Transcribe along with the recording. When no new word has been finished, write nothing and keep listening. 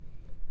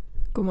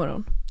God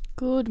morgon.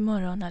 God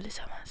morgon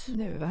allesammans.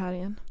 Nu är vi här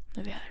igen.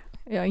 Nu är vi här.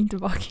 Jag är inte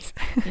bakis.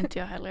 Inte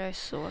jag heller, jag är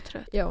så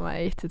trött. Jag är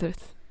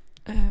jättetrött.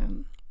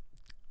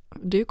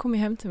 Du kom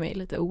ju hem till mig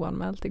lite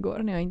oanmält igår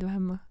när jag inte var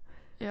hemma.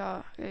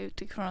 Ja, jag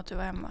utgick från att du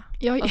var hemma.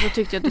 Jag... Och så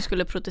tyckte jag att du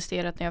skulle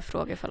protestera när jag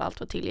frågade ifall allt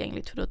var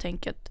tillgängligt. För då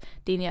tänker jag att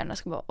din hjärna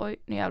ska bara, oj,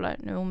 nu jävlar,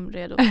 nu är hon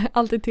redo.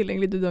 Allt är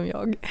tillgängligt utom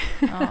jag.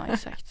 Ja,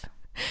 exakt.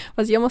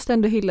 Fast jag måste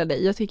ändå hylla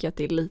dig. Jag tycker att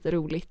det är lite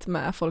roligt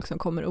med folk som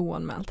kommer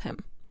oanmält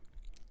hem.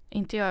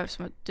 Inte jag,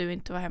 eftersom att du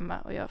inte var hemma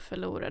och jag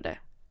förlorade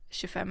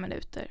 25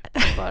 minuter.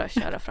 Bara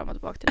köra fram och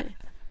tillbaka till dig.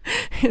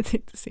 Jag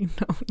tyckte synd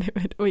om det,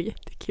 men det var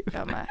jättekul.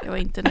 Jag var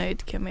inte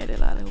nöjd, kan jag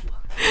meddela allihopa.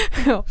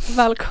 Ja,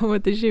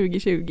 välkommen till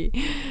 2020.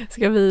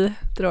 Ska vi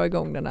dra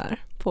igång den här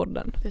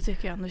podden? Det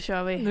tycker jag, nu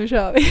kör vi. Nu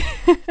kör vi.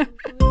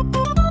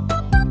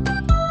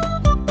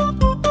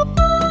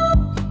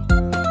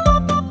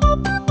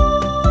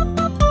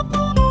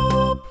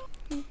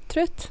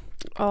 Trött?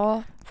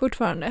 Ja.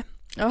 Fortfarande.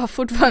 Ja,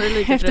 fortfarande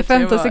lika efter trött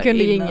 15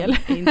 sekunder jingel.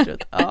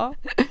 Introt. Ja,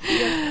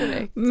 helt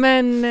korrekt.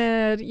 Men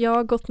jag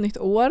har gått nytt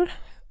år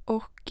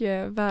och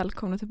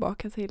välkomna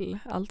tillbaka till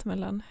allt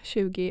mellan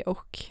 20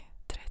 och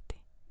 30.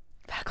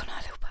 Välkomna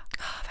allihopa.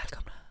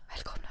 Välkomna.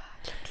 Välkomna.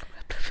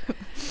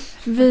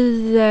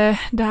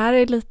 Det här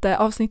är lite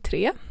avsnitt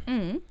 3.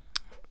 Mm.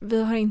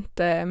 Vi har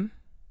inte...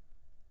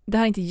 Det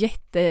här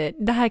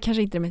är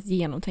kanske inte det mest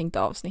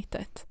genomtänkta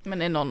avsnittet.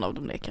 Men är någon av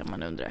dem det, kan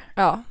man undra.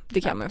 Ja,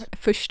 det kan man.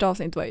 Första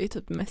avsnittet var ju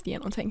typ det mest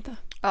genomtänkta.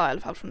 Ja, i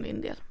alla fall från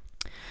din del.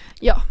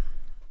 Ja,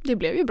 det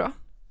blev ju bra.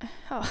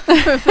 Ja,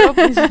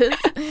 förhoppningsvis.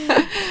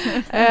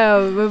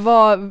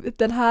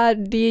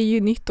 Det är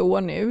ju nytt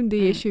år nu.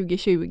 Det är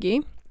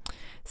 2020.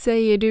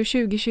 Säger du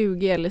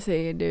 2020 eller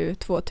säger du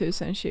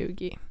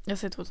 2020? Jag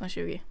säger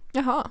 2020.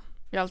 Jaha.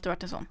 Jag har alltid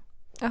varit en sån.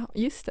 Ja,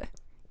 just det.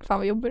 Fan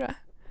vad jobbig du är.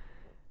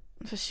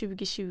 För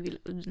 2020,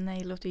 nej,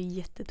 det låter ju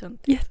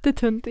jättetunt.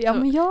 Jättetunt, ja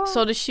men jag...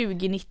 Sa du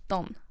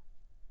 2019?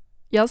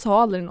 Jag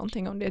sa aldrig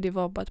någonting om det, det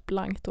var bara ett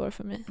blankt år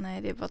för mig.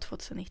 Nej, det var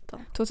 2019.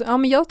 Ja,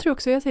 men jag tror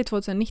också jag säger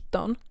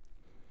 2019.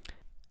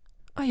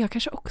 Ja, jag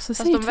kanske också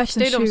säger 2020. Fast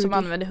de värsta är de som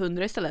använder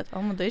 100 istället.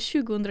 Ja, men det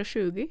är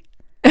 2020.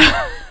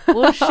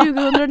 År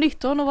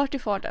 2019 och vart i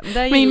farten.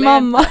 Min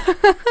mamma.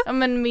 Ja,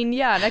 men min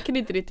hjärna kan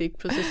inte riktigt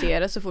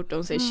processera så fort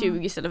de säger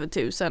 20 istället för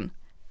 1000.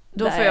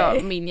 Då får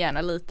jag min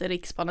hjärna lite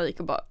rikspanik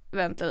och bara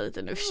vänta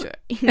lite, nu förstår jag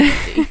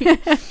ingenting.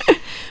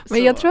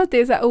 Men jag tror att det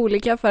är så här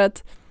olika för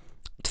att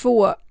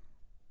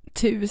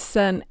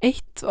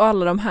 2001 och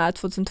alla de här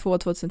 2002,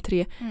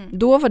 2003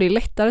 då var det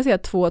lättare att säga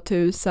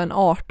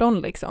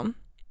 2018 liksom.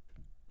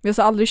 Jag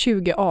sa aldrig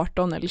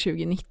 2018 eller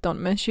 2019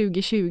 men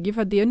 2020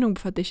 för det är nog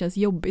för att det känns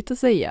jobbigt att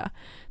säga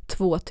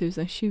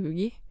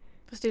 2020.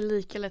 Fast det är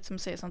lika lätt som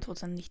att säga som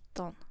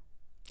 2019.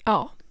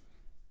 Ja.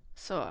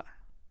 Så...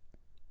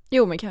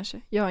 Jo, men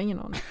kanske. Jag har ingen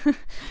aning.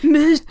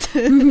 Myt!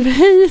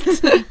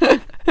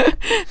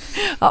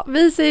 Ja,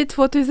 vi säger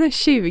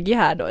 2020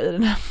 här då i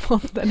den här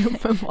podden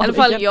uppenbarligen. I alla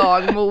fall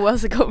jag, Moa,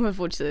 så kommer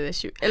fortsätta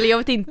 20. Eller jag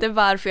vet inte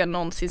varför jag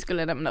någonsin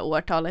skulle nämna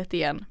årtalet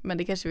igen. Men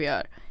det kanske vi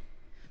gör.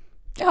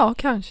 Ja,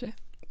 kanske.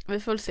 Vi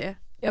får se.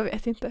 Jag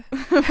vet inte.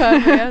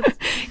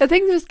 Jag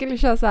tänkte vi skulle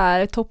köra så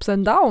här tops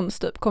and downs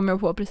typ. Kom jag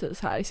på precis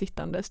här i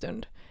sittande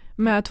stund.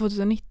 Med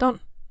 2019.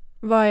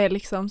 Vad är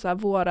liksom så här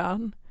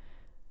våran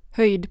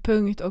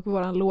höjdpunkt och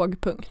våran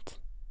lågpunkt?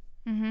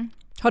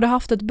 Har du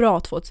haft ett bra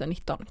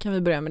 2019? Kan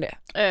vi börja med det?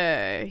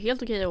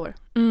 Helt okej år.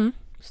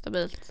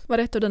 Stabilt. Var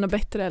det ett av dina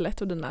bättre eller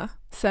ett av dina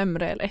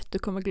sämre eller ett du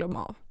kommer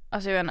glömma av?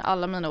 Alltså jag vet inte,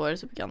 alla mina år är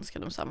typ ganska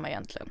de samma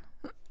egentligen.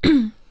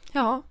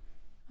 Ja.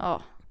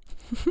 Ja.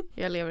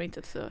 Jag lever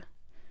inte så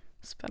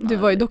spännande.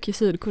 Du var ju dock i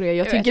Sydkorea.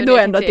 Jag tycker då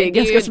ändå att det är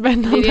ganska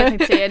spännande. Det är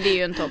det säga, det är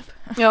ju en topp.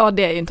 Ja,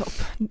 det är ju en topp.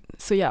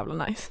 Så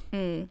jävla nice.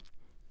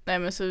 Nej,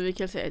 men så vi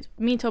kan säga att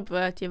min topp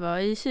var att jag var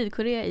i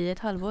Sydkorea i ett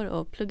halvår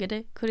och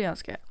pluggade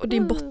koreanska. Och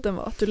din botten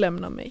var att du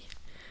lämnade mig.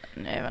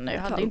 Nej,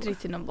 jag hade inte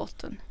riktigt någon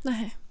botten.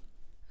 Nej.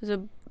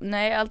 Alltså,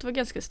 nej, allt var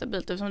ganska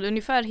stabilt. Eftersom det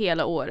ungefär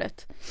hela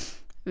året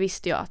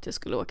visste jag att jag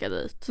skulle åka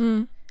dit.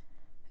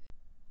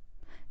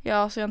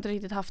 Ja, så jag har inte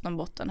riktigt haft någon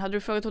botten. Hade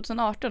du frågat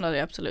 2018 hade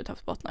jag absolut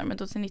haft bottnar. Men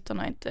 2019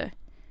 har jag inte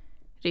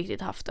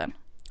riktigt haft den.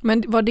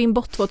 Men var din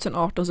bott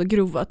 2018 så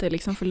grov att det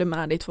liksom följde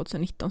med dig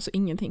 2019 så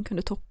ingenting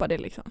kunde toppa det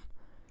liksom?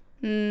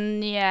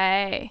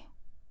 Nej,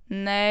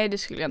 det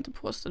skulle jag inte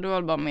påstå. Det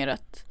var bara mer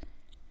att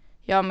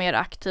jag var mer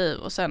aktiv.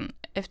 Och sen,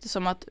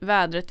 eftersom att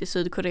vädret i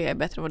Sydkorea är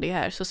bättre än vad det är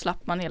här, så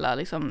slapp man hela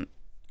liksom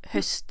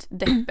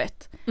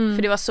höstdeppet.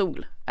 För det var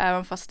sol.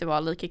 Även fast det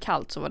var lika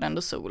kallt så var det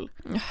ändå sol.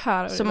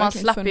 Så man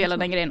slapp hela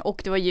den grejen.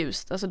 Och det var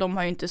ljust. Alltså de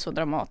har ju inte så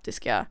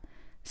dramatiska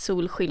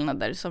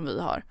solskillnader som vi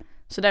har.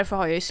 Så därför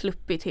har jag ju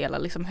sluppit hela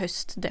liksom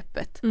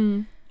höstdeppet.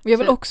 Jag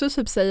vill också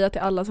typ säga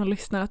till alla som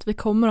lyssnar att vi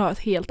kommer att ha ett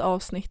helt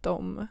avsnitt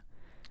om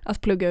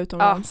att plugga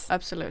utomlands. Ja,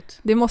 absolut.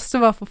 Det måste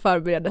vara för att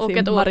förbereda sig och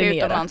att marinera.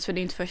 Åka utomlands, för det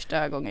är inte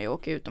första gången jag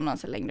åker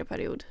utomlands en längre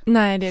period.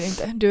 Nej, det är det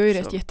inte. Du har ju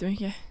rest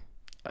jättemycket.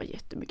 Ja,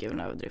 jättemycket är en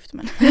överdrift,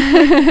 men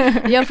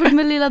jämfört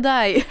med lilla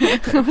dig.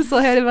 Så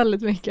är det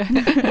väldigt mycket.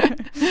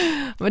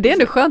 Men det är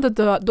ändå skönt att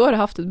då har du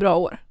haft ett bra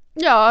år.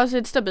 Ja, alltså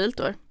ett stabilt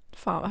år.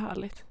 Fan vad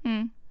härligt.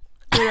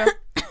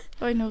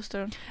 Vad är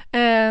nostern?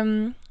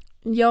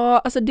 Ja,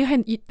 alltså det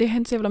har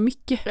hänt så jävla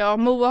mycket. Ja,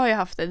 Moa har ju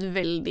haft ett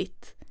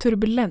väldigt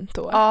turbulent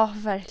år. Ja,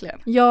 verkligen.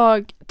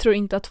 Jag tror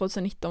inte att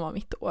 2019 var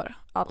mitt år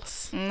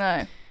alls.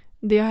 Nej.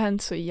 Det har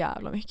hänt så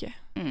jävla mycket.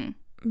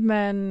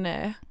 Men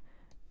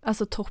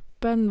alltså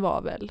toppen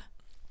var väl...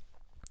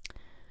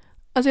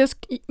 Alltså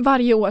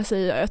varje år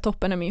säger jag att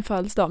toppen är min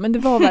födelsedag. Men det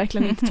var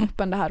verkligen inte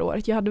toppen det här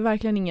året. Jag hade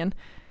verkligen ingen...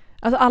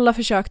 Alltså alla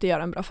försökte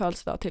göra en bra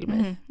födelsedag till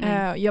mig.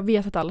 Jag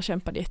vet att alla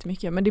kämpade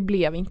jättemycket. Men det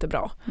blev inte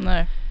bra.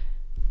 Nej.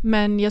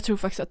 Men jag tror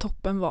faktiskt att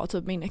toppen var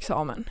typ min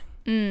examen.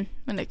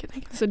 Men det kan jag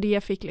tänka. Så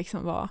det fick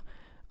liksom vara...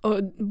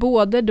 Och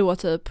både då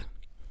typ...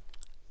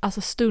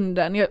 Alltså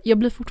stunden. Jag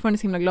blir fortfarande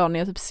så himla glad när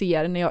jag typ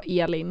ser när jag och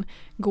Elin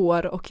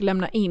går och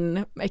lämnar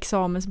in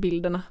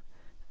examensbilderna.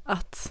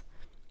 Att...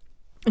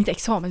 Inte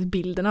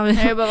examensbilderna.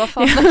 Nej, jag bara, vad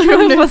fan snackar du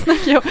om nu? Vad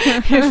snackar jag om?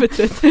 Jag är för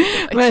trött.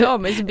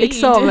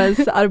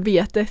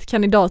 Examensarbetet,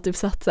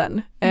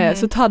 kandidatuppsatsen.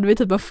 Så hade vi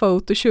typ en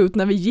photoshoot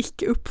när vi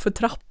gick upp för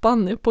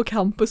trappan på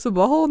campus och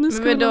bara, nu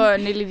ska men då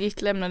ni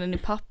legit lämnade den i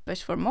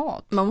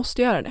pappersformat? Man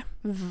måste göra det.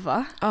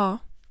 Va? Ja.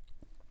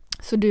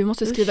 Så du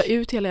måste skriva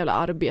ut hela jävla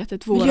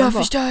arbetet. Jag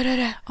förstörde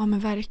det. Ja men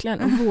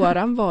verkligen. Och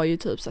våran var ju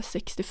typ så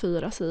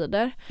 64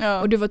 sidor.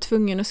 Ja. Och du var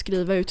tvungen att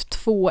skriva ut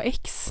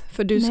 2x.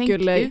 För du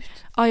skulle...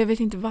 Ja, jag vet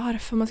inte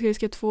varför. Man skulle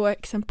skriva 2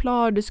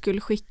 exemplar. Du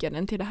skulle skicka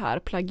den till det här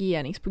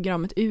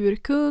plagieringsprogrammet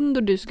Urkund.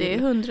 Och du skulle... Det är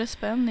 100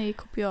 spänn i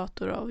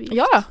kopiatoravgift.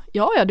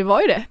 Ja, det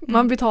var ju det.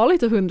 Man betalar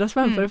lite 100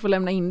 spänn för att få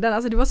lämna in den.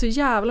 Alltså det var så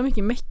jävla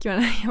mycket meck med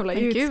den här jävla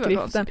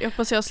utskriften. Jag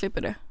hoppas jag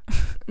slipper det.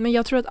 Men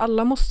jag tror att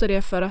alla måste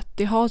det för att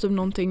det har typ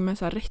någonting med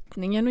så här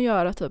rättningen att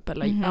göra typ.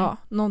 Eller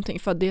någonting.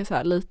 För att det är så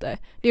här lite...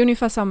 Det är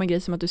ungefär samma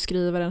grej som att du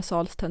skriver en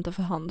salstenta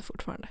för hand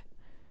fortfarande.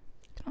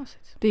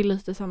 Knasigt. Det är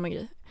lite samma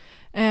grej.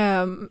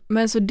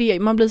 Men så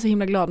man blir så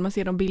himla glad när man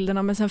ser de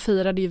bilderna. Men sen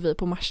firade ju vi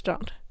på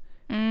Marstrand.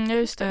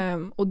 Just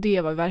det. Och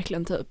det var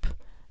verkligen typ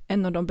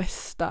en av de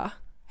bästa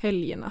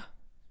helgerna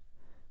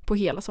på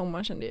hela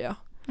sommaren kände jag.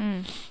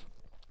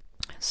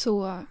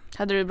 Så...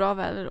 Hade du bra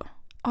väder då?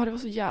 Ja, det var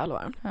så jävla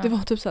varmt. Ja. Det var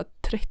typ så här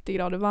 30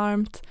 grader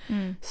varmt.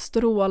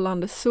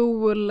 Strålande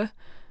sol.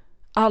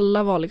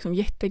 Alla var liksom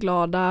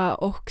jätteglada.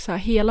 Och så här,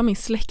 hela min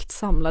släkt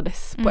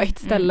samlades på ett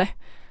ställe.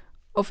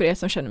 Och för er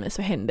som känner mig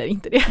så händer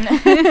inte det.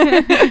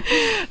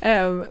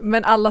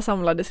 Men alla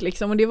samlades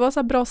liksom. Och det var så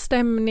här bra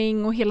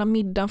stämning. Och hela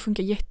middagen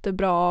funkar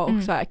jättebra.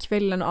 Och så här,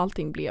 kvällen och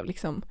allting blev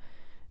liksom...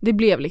 Det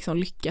blev liksom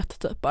lyckat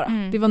typ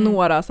bara. Det var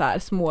några så här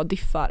små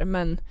diffar.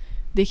 Men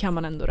det kan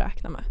man ändå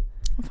räkna med.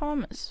 Fan vad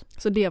mys.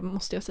 Så det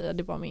måste jag säga,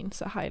 det var min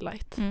så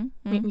highlight.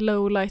 Min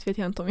lowlight vet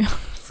jag inte om jag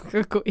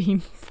ska gå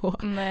in på.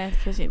 Nej,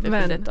 kanske inte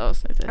för detta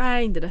avsnittet.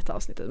 Nej, inte detta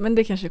avsnittet. Men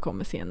det kanske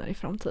kommer senare i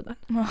framtiden.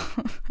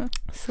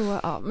 Så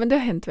ja, men det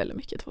har hänt väldigt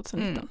mycket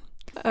 2019.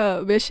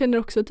 Men jag känner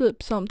också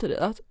typ samtidigt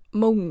att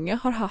många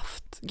har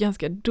haft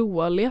ganska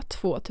dåliga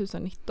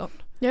 2019.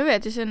 Jag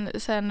vet, jag känner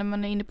sen när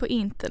man är inne på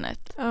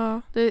internet.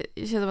 Det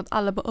känns som att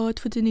alla bara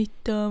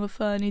 2019, vad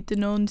fan, inte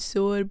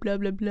någonsår, bla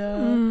bla bla.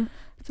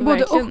 Både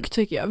verkligen. Och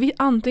tycker jag.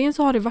 Antingen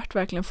så har det varit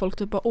verkligen folk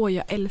typ bara,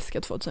 jag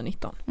älskar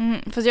 2019.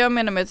 Fast jag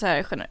menar med så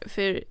här,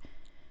 för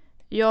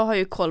jag har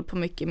ju koll på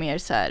mycket mer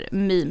så här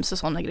memes och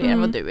sådana grejer än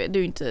vad du är. Du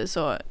är inte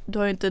så, du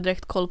har ju inte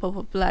direkt koll på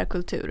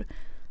populärkultur.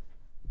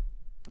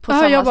 På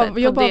samma sätt,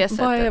 på det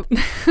sättet.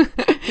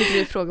 Tänkte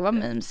du fråga vad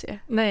memes är?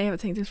 Nej, jag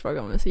tänkte inte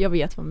fråga vad memes är. Jag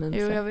vet vad memes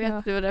är. Jo, jag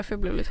vet. Det var därför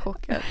jag blev lite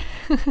chockad.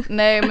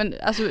 Nej, men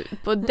alltså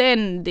på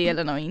den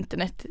delen av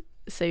internet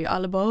säger ju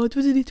alla bara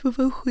 2019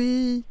 var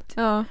skit.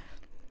 Ja.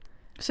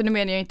 Så nu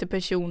menar jag inte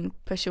person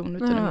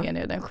utan nu menar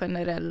jag den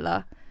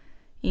generella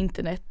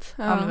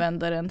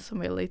internetanvändaren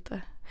som är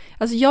lite...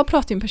 Alltså jag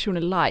pratar ju med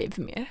personer live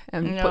mer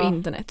än på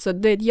internet.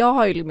 Så jag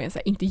har ju mer så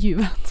här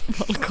intervjuat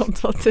folk om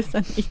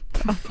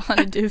 2019. Vad fan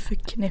är du för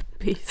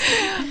knäppis?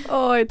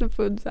 Jag är inte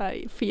född så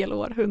här fel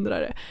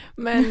århundrade.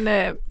 Men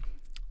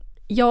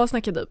jag har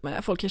snackat upp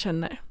med folk jag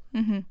känner.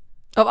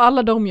 Av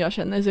alla de jag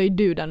känner så är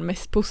du den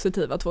mest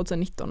positiva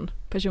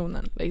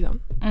 2019-personen. Liksom.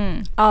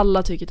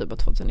 Alla tycker typ att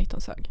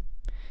 2019 sög.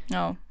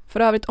 Ja. För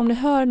övrigt, om ni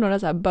hör några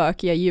så här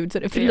bökiga ljud så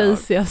är det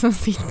Felicia som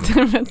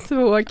sitter med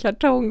 2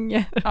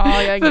 kartonger.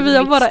 Ja, jag är för vi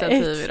har bara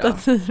ett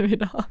stativ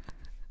idag.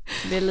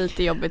 Det är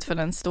lite jobbigt för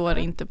den står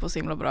inte på så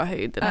himla bra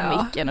höjd, den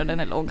här micken, och den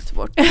är långt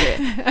bort.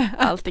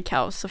 Allt är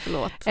kaos, så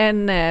förlåt.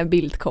 En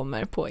bild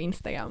kommer på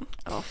Instagram.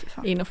 Fy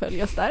fan. In och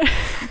följ oss där.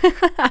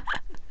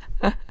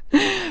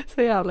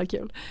 Så jävla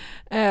kul.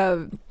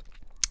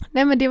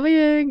 Nej, men det var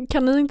ju,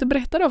 kan ni inte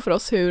berätta då för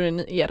oss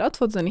hur era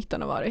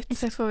 2019 har varit?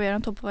 Exakt, får vi göra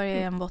en topp på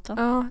varje botten.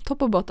 Ja,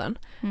 topp och botten.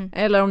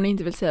 Eller om ni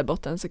inte vill säga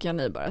botten så kan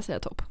ni bara säga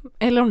topp.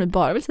 Eller om ni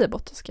bara vill säga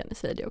botten så kan ni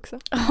säga det också.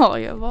 Ja,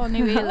 gör vad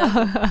ni vill.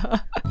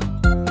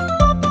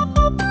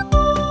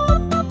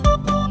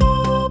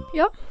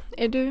 Ja,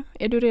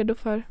 är du redo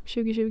för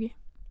 2020?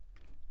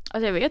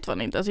 Alltså jag vet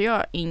vad inte. Alltså jag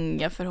har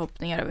inga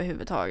förhoppningar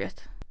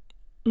överhuvudtaget.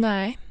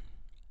 Nej.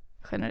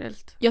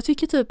 Generellt. Jag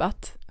tycker typ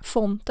att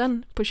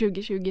fonten på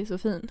 2020 är så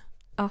fin.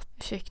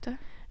 Ursäkta?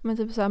 Men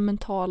typ så här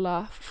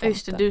mentala fonter.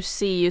 Just det, du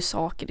ser ju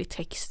saker i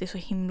text. Det är så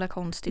himla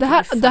konstigt.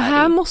 Det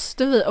här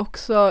måste vi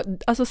också,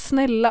 alltså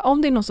snälla,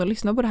 om det är någon som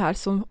lyssnar på det här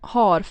som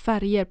har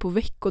färger på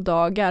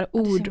veckodagar,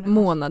 ord,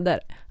 månader,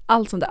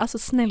 allt sånt där. Alltså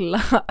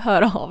snälla,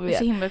 hör av er. Det är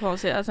så himla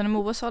konstigt. Alltså när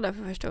Moa sa det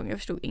för första gången, jag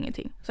förstod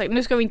ingenting. Så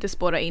nu ska vi inte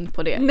spåra in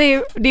på det.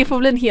 Nej, det får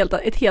bli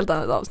ett helt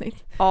annat avsnitt.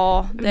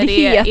 Ja,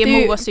 det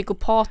är Moa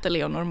psykopat eller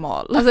är jag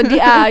normal? Alltså det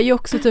är ju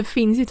också typ,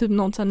 finns ju typ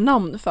någon sån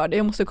namn för det.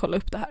 Jag måste kolla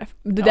upp det här.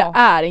 Det där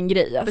är en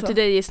grej alltså. But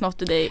today is not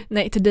today.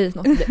 Nej, today is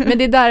not today. Men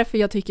det är därför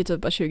jag tycker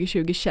typ att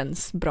 2020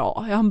 känns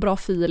bra. Jag har en bra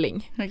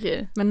feeling.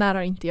 Okay. Men när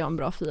har inte jag en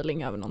bra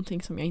feeling över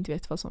någonting som jag inte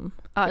vet vad som...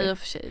 Ja, i och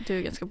för sig. Du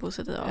är ganska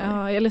positiv.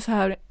 Ja, eller så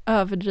här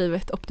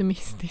överdrivet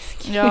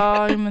optimistisk.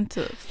 Ja, men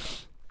typ.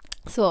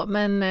 Så,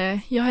 men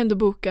jag har ändå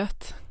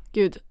bokat,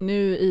 gud,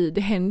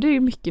 det händer ju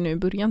mycket nu i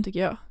början tycker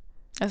jag.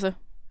 Alltså.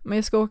 Men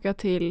jag ska åka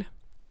till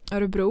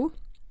Örebro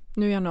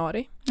nu i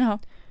januari. Jaha.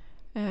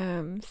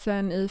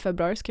 Sen i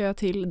februari ska jag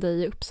till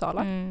dig i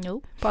Uppsala.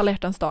 Jo. På alla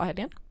hjärtans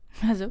dag-helgen.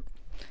 Alltså.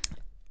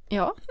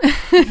 Ja.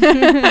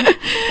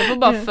 Jag får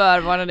bara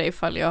förvarna dig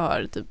ifall jag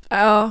har typ...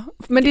 Ja,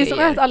 men grejer. Det som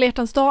är att alla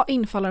hjärtans dag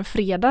infaller en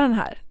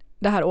fredag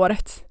det här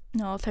året.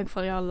 Ja, tänk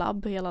ifall jag har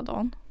labb hela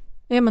dagen.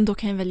 Ja, men då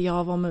kan väl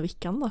jag vara med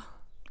Vickan då.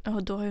 Ja,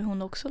 då har ju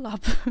hon också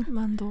labb.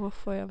 Men då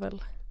får jag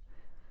väl...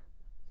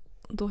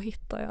 Då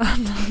hittar jag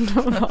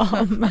någon att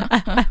vara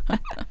med.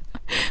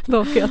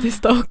 Då åker jag till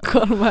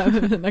Stockholm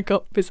med mina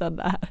kompisar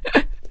där.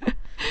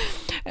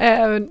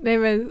 Nej,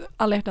 men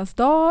alla hjärtans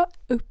dag,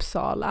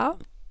 Uppsala.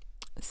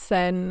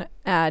 Sen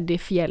är det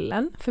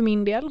fjällen för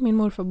min del. Min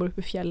morfar bor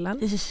uppe i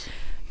fjällen.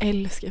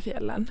 Älskar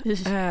fjällen.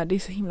 Det är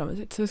så himla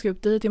mysigt. Så jag ska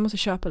upp dit. Jag måste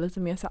köpa lite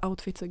mer så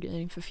outfits och grejer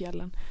inför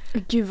fjällen.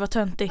 Gud vad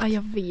töntigt. Ja,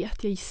 jag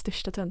vet. Jag är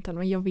största tönten,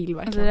 men jag vill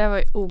verkligen. Det där var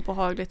ju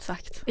obehagligt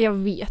sagt. Jag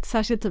vet.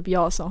 Särskilt typ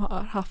jag som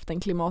har haft en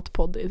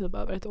klimatpodd i typ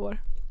över ett år.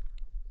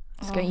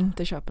 Ska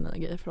inte köpa nya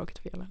grejer för att åka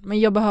till fjällen. Men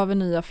jag behöver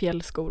nya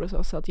fjällskor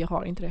och så att jag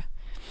har inte det.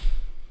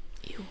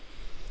 Jo.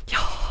 Ja,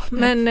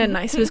 men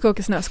nice. Vi ska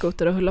åka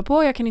snöskoter och hålla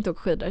på. Jag kan inte åka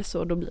skidor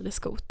så då blir det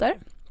skoter.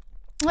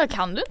 Ja,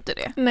 kan du inte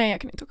det? Nej,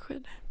 jag kan inte åka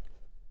skidor.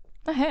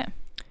 Nähä.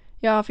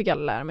 Jag fick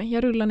aldrig lära mig.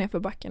 Jag rullade ner för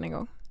backen en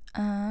gång.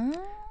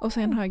 Och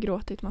sen har jag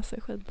gråtit massa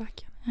i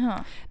skidbacken. Ja.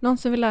 Någon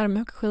som vill lära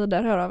mig åka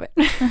skidor, hör av er.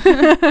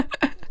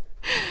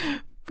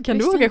 Kan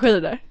du åka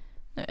skidor?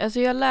 Alltså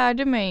jag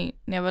lärde mig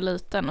när jag var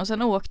liten och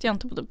sen åkte jag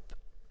inte på typ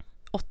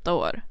 8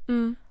 år.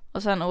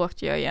 Och sen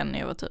åkte jag igen när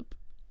jag var typ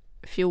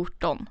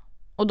 14.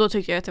 Och då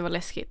tyckte jag att det var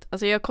läskigt.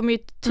 Alltså jag kommer ju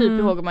typ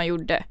ihåg vad man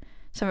gjorde.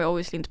 Sen var jag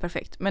obviously inte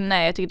perfekt. Men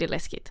nej, jag tycker det är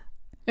läskigt.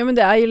 Ja, men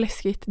det är ju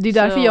läskigt. Det är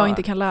därför jag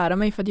inte kan lära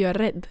mig, för att jag är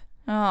rädd.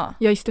 Ja.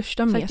 Jag är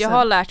största mesen. Jag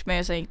har lärt mig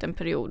och sen gick en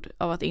period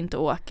av att inte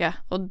åka.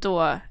 Och då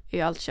är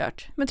ju allt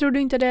kört. Men tror du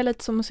inte det är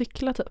lite som att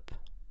cykla typ?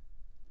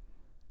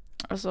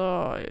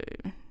 Alltså...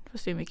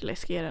 Fast det är mycket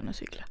läskigare än att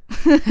cykla.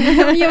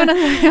 men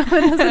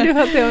alltså du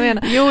fattar vad jag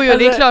menar. Jo,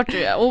 det är klart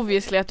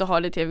obviously att du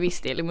har det till en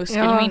viss del i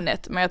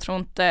muskelminnet. Men jag tror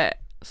inte,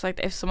 sagt,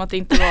 eftersom att det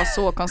inte var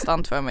så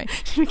konstant för mig.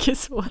 Mycket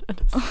svårare.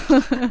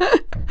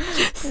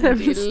 Det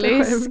är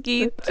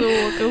läskigt att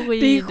åka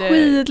skidor. Det är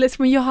skitläskigt,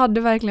 men jag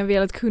hade verkligen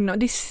velat kunna.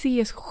 Det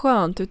ser så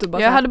skönt ut. Och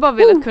bara jag hade bara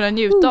velat kunna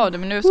njuta av det.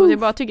 Men nu så att jag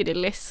bara tycker det är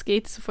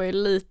läskigt så får jag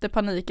lite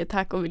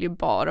panikattack och vill ju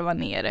bara vara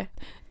nere.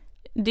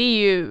 Det är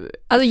ju,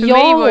 alltså för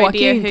jag mig var åker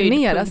ju inte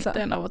ner alltså.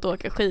 Av att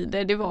åka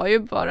skidor, det var ju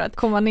bara att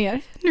komma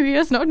ner. Nu är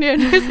jag snart ner,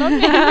 nu är jag snart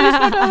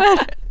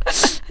över.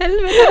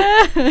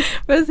 Helvete.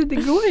 Men alltså, det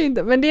går ju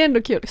inte, men det är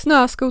ändå kul.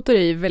 Snöskoter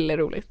är ju väldigt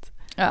roligt.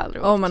 Jag har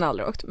aldrig åkt. Om man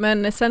aldrig åkt.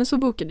 Men sen så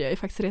bokade jag ju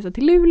faktiskt resa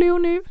till Luleå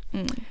nu.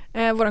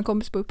 Våran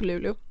kompis bor på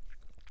Luleå.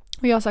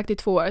 Och jag har sagt i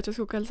 2 år att jag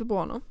ska åka hälsa på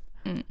honom.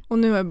 Och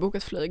nu har jag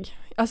bokat flyg.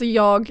 Alltså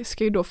jag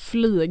ska ju då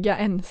flyga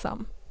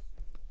ensam.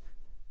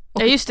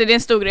 Ja just det är en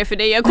stor grej för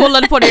dig. Jag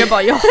kollade på det och jag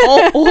bara,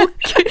 jaha, och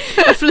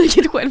jag har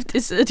flugit själv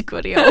till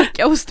Sydkorea och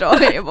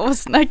Australien. Jag bara, vad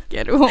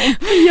snackar du om?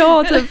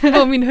 Jag typ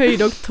på min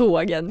höjd och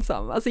tåg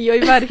ensam. Alltså jag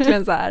är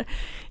verkligen så här.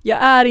 Jag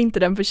är inte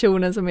den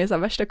personen som är så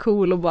här värsta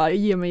cool och bara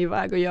ger mig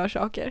iväg och gör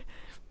saker.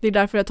 Det är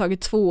därför jag har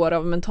tagit 2 år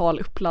av mental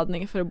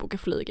uppladdning för att boka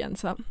flyg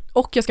ensam.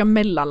 Och jag ska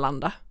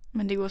mellanlanda.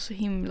 Men det går så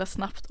himla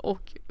snabbt.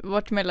 Och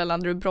vart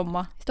mellanlandar du?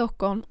 Bromma?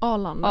 Stockholm,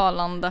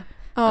 Arlanda.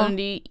 Ja.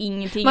 Det är ju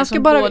ingenting man ska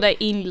som bara... båda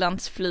är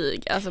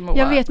inlandsflyg. Alltså,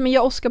 jag vet, men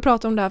jag ska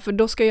prata om det här för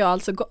då ska jag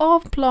alltså gå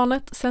av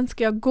planet, sen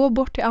ska jag gå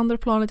bort till andra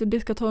planet och det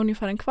ska ta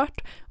ungefär 1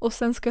 kvart och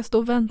sen ska jag stå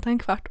och vänta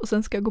 1 kvart och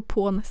sen ska jag gå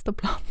på nästa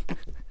plan.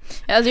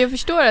 Alltså jag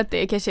förstår att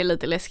det kanske är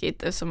lite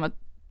läskigt eftersom att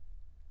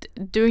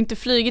du har inte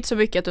flygit så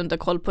mycket att du inte har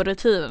koll på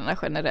rutinerna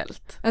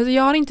generellt. Alltså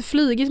jag har inte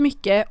flygit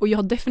mycket och jag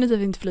har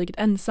definitivt inte flygit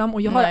ensam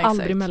och jag har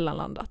aldrig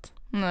mellanlandat.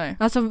 Nej.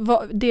 Alltså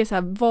det är så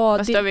här,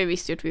 fast det har vi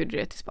visst gjort, vi gjorde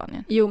det till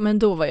Spanien. Jo, men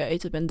då var jag i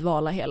typ en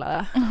dvala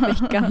hela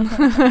veckan.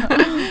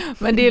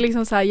 Men det är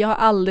liksom så här, jag har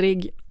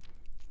aldrig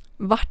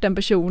varit den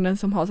personen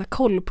som har så här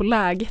koll på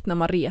läget när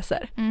man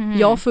reser.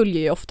 Jag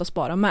följer ju oftast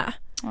bara med.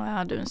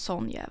 Ja, du är en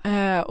sån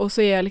jävel. Och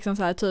så är jag liksom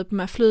så här typ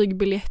med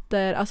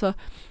flygbiljetter, alltså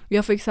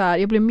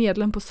jag blev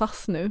medlem på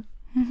SAS nu.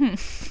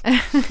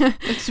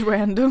 It's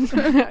random.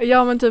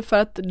 Ja, men typ för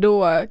att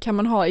då kan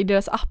man ha, i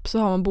deras app så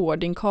har man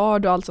boarding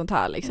card och allt sånt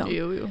här liksom.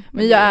 Jo.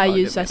 Men jag är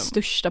ju så här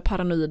största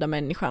paranoida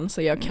människan,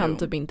 så jag kan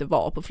typ inte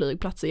vara på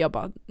flygplatser. Jag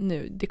bara,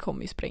 nu, det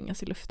kommer ju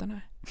sprängas i luften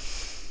här.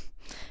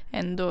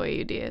 Ändå är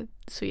ju det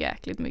så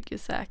jäkligt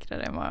mycket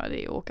säkrare än vad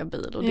det är att åka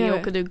bil. Och det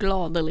åker du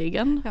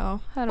gladeligen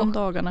här om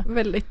dagarna.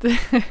 Väldigt.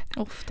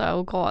 Ofta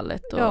och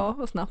galet. Och ja,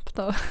 och snabbt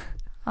och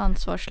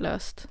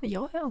ansvarslöst.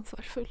 Jag är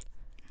ansvarsfull.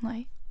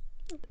 Nej.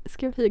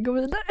 Ska vi gå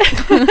vidare?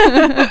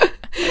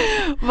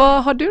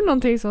 Har du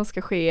någonting som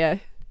ska ske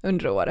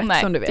under året?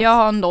 Nej, som du vet? Jag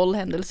har 0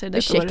 händelser det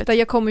året. Ursäkta,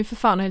 jag kommer ju för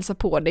fan att hälsa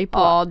på dig på.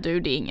 Ja, du,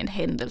 det är ingen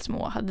händelse.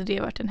 Hade det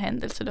varit en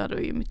händelse, då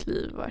hade ju mitt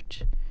liv varit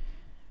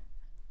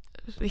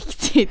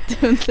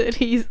riktigt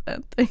under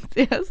isen,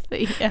 tänkte jag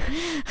säga.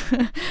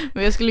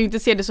 Men jag skulle inte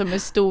se det som en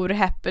stor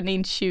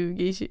happening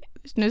 2020.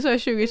 Nu sa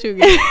jag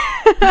 2020.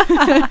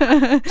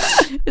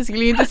 Jag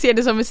skulle inte se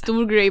det som en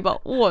stor grej.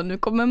 Bara, nu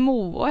kommer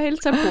Moa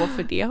hälsa på,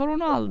 för det har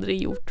hon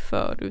aldrig gjort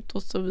förut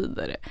och så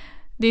vidare.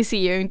 Det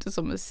ser jag ju inte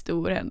som en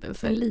stor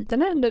händelse. En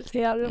liten händelse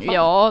i alla fall.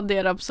 Ja, det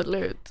är det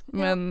absolut.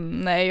 Men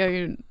nej, jag har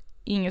ju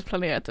inget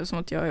planerat, eftersom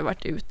att jag har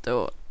varit ute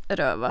och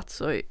rövat.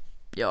 Så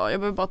ja, jag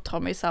behöver bara ta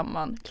mig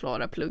samman,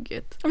 klara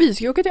plugget. Vi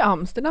ska åka till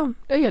Amsterdam,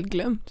 det har jag helt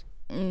glömt.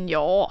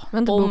 Ja,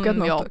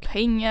 om jag har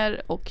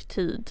pengar och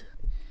tid.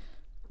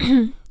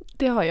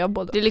 Det har jag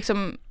både. Det är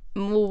liksom,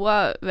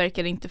 Moa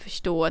verkar inte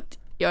förstå att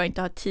jag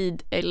inte har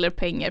tid eller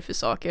pengar för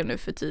saker nu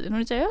för tiden.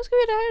 Hon säger, jag ska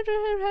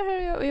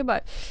vidare. Och jag bara,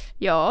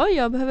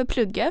 jag behöver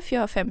plugga för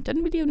jag har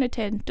 15 miljoner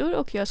tentor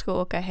och jag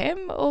ska åka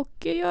hem och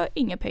jag har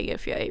inga pengar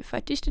för jag är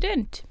fattig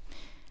student.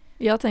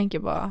 Jag tänker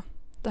bara,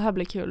 det här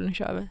blir kul, nu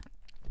kör vi.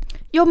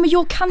 Ja, men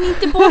jag kan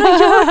inte bara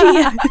göra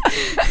det.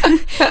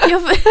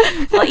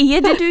 Vad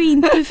är det du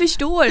inte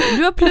förstår?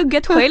 Du har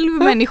pluggat själv,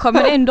 människa,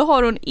 men ändå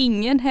har hon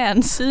ingen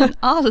hänsyn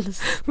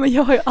alls. Men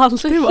jag har ju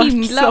alltid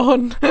varit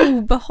sån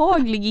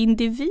obehaglig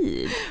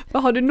individ.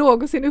 Har du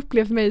någonsin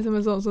upplevt mig som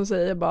en sån som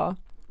säger bara,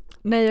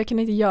 nej, jag kan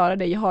inte göra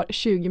det, jag har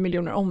 20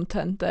 miljoner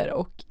omtentor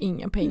och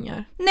inga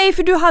pengar? Nej,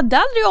 för du hade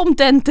aldrig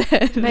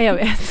omtentor. Nej, jag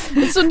vet.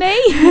 Så nej.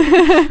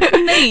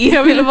 Nej.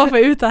 Jag ville bara få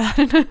ut det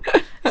här.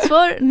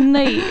 Svar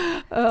nej.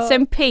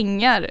 Sen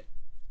pengar,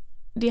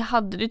 det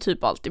hade du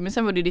typ alltid. Men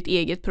sen var det ditt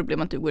eget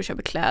problem att du går och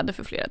köper kläder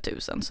för flera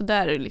tusen. Så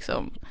där är det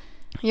liksom.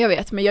 Jag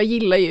vet, men jag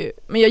gillar ju,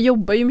 men jag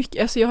jobbar ju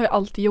mycket. Alltså jag har ju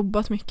alltid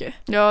jobbat mycket.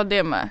 Ja,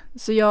 det med.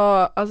 Så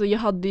jag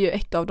hade ju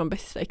ett av de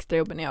bästa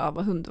extrajobben när jag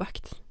var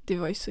hundvakt. Det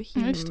var ju så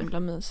himla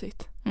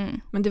mysigt.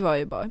 Men det var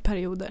ju bara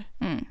perioder.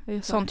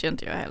 Sånt gör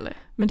inte jag heller.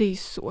 Men det är ju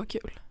så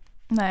kul.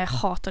 Nej, jag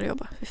hatar att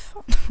jobba. Fy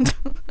fan.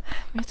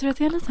 Jag tror att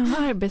jag är lite en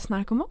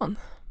arbetsnarkoman.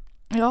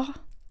 Ja.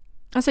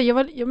 Alltså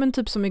men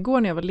typ som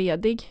igår när jag var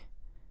ledig,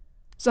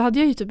 så hade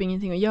jag ju typ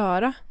ingenting att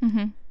göra.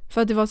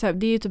 För att det var så här,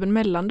 det är ju typ en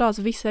mellandag,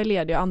 så vissa är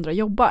lediga och andra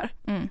jobbar.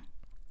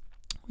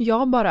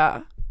 Jag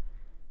bara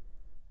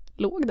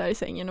låg där i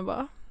sängen och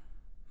bara,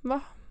 va?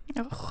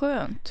 Ja,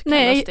 skönt.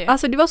 Nej, det.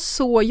 Alltså det var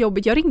så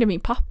jobbigt. Jag ringde min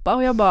pappa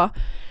och jag bara,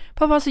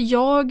 pappa, alltså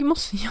jag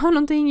måste göra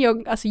någonting.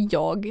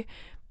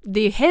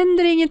 Det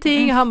händer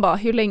ingenting. Och han bara,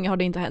 hur länge har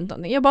det inte hänt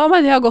någonting? Jag bara,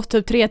 men det har gått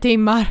typ 3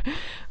 timmar.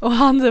 Och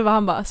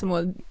han bara,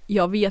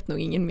 jag vet nog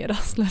ingen mer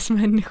rastlös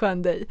människa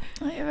än dig.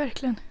 Nej,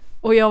 verkligen.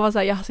 Och jag var så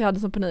här, jag hade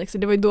sån panik, så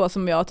det var ju då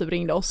som jag typ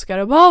ringde Oskar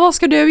och bara, vad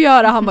ska du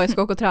göra? Han bara, jag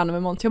ska åka och träna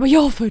med Måns. Jag bara,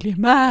 jag följer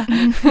med.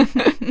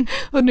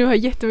 Och nu har jag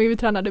jättemycket, vi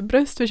tränade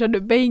bröst, vi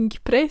körde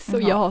bänkpress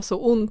och jag har så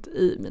ont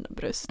i mina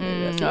bröst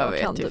nu. Jag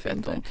vet, typ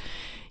inte.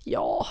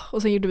 Ja,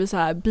 och sen gjorde vi så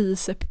här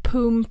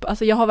biceppump.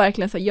 Alltså jag har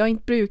verkligen så här, jag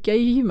inte brukar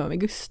gymma med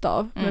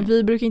Gustav, men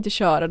vi brukar inte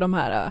köra de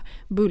här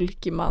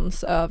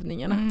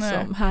bulkmansövningarna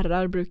som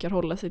herrar brukar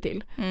hålla sig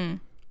till.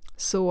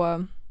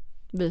 Så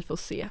vi får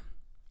se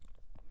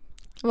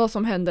vad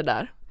som händer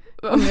där.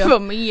 Om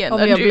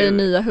jag blir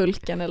nya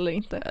Hulken eller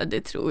inte. Ja,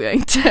 det tror jag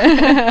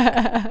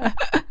inte.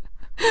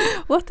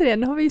 Återigen,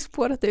 nu har vi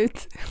spårat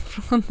ut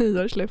från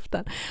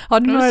nyårslöften.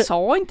 Du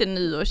sa inte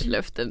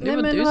nyårslöften. Det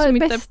var du som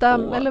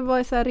hittade på. Eller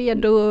var så här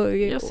redo.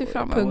 Jag ser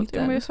fram emot.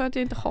 Men jag sa att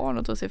jag inte har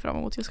något att se fram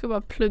emot. Jag ska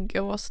bara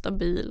plugga och vara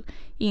stabil.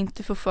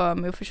 Inte få för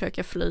mig att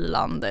försöka fly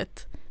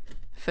landet.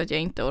 För att jag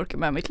inte orkar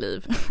med mitt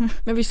liv.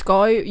 Men vi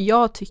ska ju,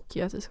 jag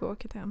tycker att vi ska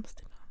åka till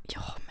Amsterdam.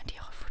 Ja, men det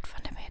har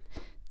fortfarande med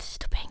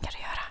tid och pengar att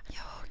göra.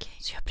 Ja, okej.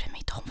 Så jag bryr mig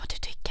inte om vad du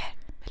tycker.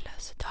 Vi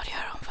löser det. Jag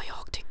gör om vad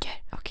jag tycker.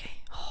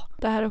 Okej. Oh.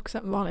 Det här är också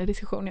en vanlig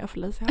diskussion jag och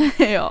Felicia.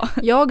 Ja.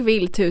 Jag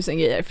vill 1000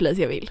 grejer,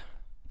 Felicia vill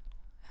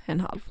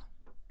 1,5.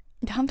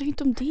 Det handlar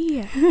inte om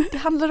det. Det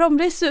handlar om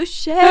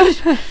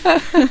resurser.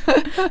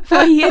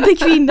 Vad är det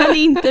kvinnan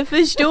inte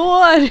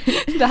förstår?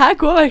 Det här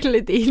går verkligen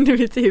lite in i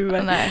mitt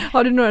huvud. Nej.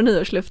 Har du några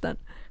nyårslöften?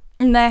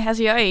 Nej,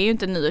 alltså jag är ju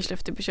inte en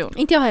nyårslöftig person.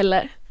 Inte jag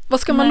heller. Vad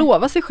ska man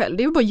lova sig själv?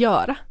 Det är ju bara att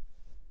göra.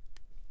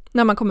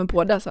 När man kommer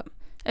på det sen.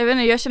 Jag vet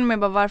inte, jag känner mig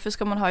bara, varför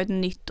ska man ha ett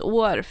nytt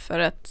år för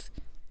att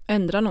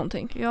ändra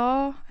någonting?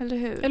 Ja, eller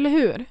hur? Eller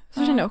hur?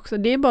 Så känner jag också.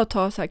 Det är bara att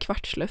ta så här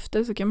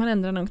kvartslöfte, så kan man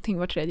ändra någonting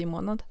var 3:e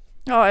månad.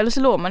 Ja, eller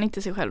så lovar man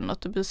inte sig själv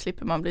något och då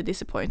slipper man bli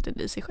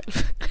disappointed i sig själv.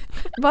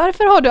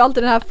 Varför har du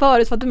alltid den här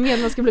förut för att du menar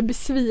att man ska bli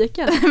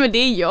besviken? Men det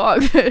är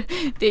jag.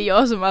 Det är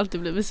jag som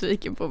alltid blir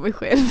besviken på mig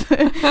själv.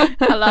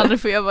 Alla andra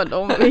får göra vad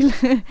de vill.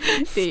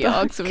 Det är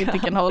jag som inte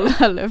kan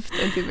hålla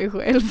löften till mig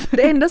själv.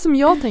 Det enda som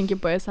jag tänker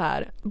på är så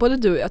här, både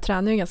du och jag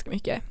tränar ju ganska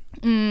mycket.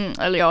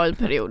 Eller jag i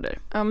perioder.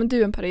 Ja, men du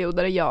är en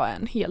periodare, jag är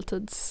en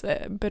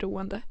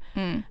heltidsberoende.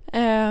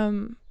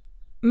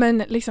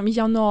 Men liksom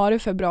januari,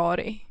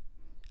 februari.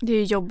 Det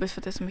är jobbigt för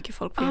att det är så mycket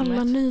folk på gymmet.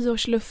 Alla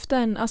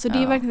nyårsluften. Alltså det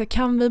är verkligen så,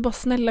 kan vi bara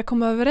snälla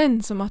komma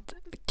överens om att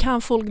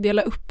kan folk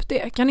dela upp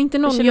det? Kan inte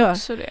någon göra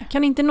det?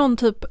 Kan inte någon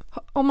typ,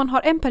 om man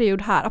har en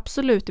period här,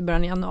 absolut i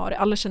början av januari,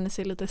 alla känner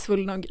sig lite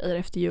svullna och grejer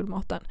efter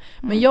julmaten.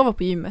 Men jag var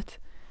på gymmet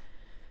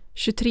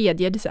 23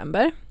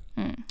 december.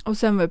 Och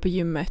sen var jag på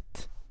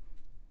gymmet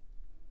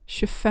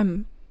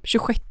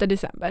 26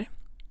 december.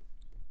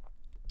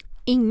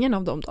 Ingen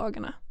av de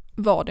dagarna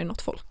var det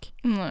något folk.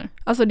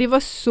 Alltså det var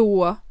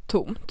så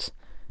tomt.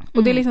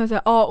 Och det är liksom så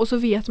här, och så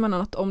vet man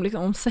att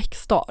om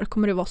 6 dagar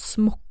kommer det vara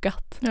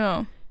smockat.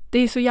 Ja. Det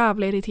är så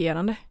jävla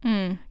irriterande.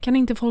 Kan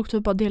inte folk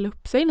typ bara dela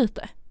upp sig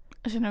lite?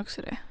 Jag känner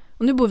också det.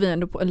 Och nu bor vi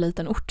ändå på en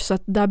liten ort så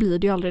att där blir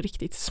det ju aldrig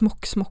riktigt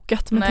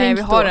smockat. Men nej,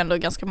 vi har ändå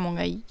ganska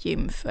många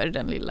gym för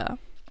den lilla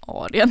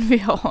arean vi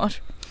har.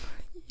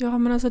 Ja,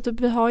 men alltså typ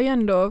vi har ju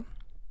ändå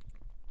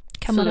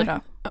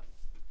 4.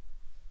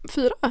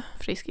 4?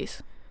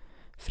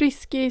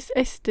 Friskis,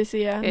 STC,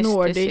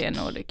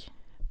 Nordic.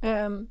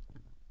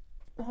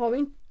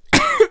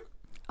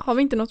 Har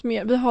vi inte något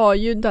mer? Vi har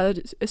ju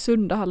där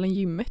Sundahallen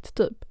gymmet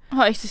typ.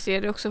 Ja,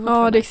 existerar det också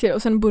fortfarande? Ja, det existerar.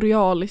 Och sen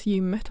Borealis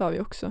gymmet har vi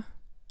också.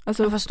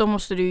 Alltså, fast då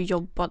måste du ju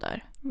jobba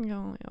där.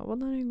 Ja, jag var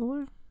där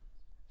igår.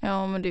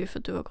 Ja, men det är ju för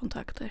att du har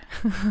kontakter.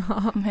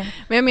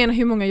 Men jag menar,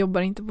 hur många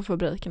jobbar inte på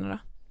fabrikerna då?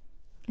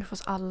 Ja,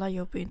 fast alla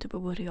jobbar ju inte på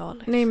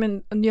Borealis. Nej,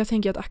 men jag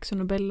tänker att Axel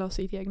och Bella har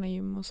sitt egna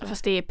gym och så.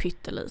 Fast det är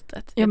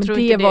pyttelitet. Ja, men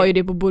det var ju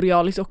det på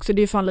Borealis också.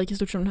 Det är fan lika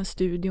stort som den här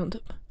studion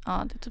typ.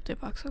 Ja, det är typ det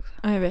på Axel också.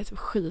 Ja, jag vet,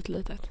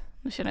 skitlitet.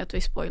 Nu känner jag att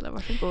vi spoilar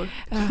vart vi bor.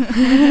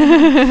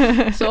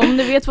 Så om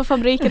ni vet var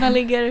fabrikerna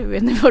ligger,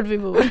 vet ni vart vi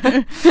bor.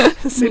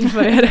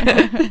 Silver är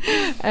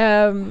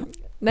det.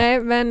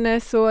 Nej,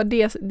 men så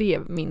det är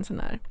min sån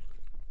här.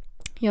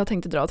 Jag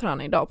tänkte dra och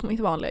träna idag på mitt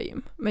vanliga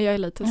gym. Men jag är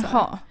lite så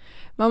här.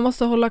 Man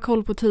måste hålla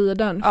koll på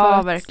tiden. För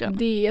att verkligen.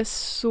 Det är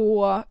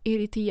så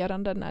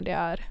irriterande när det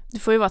är. Det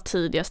får ju vara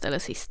tidigast eller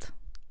sist.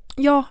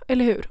 Ja,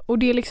 eller hur? Och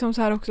det är liksom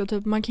så här också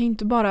typ, man kan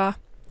inte bara.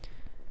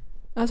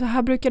 Alltså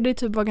här brukar det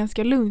typ vara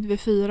ganska lugnt vid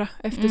 4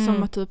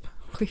 eftersom att typ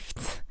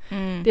skift.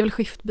 Det är väl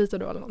skiftbyte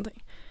då eller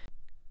någonting.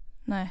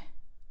 Nej.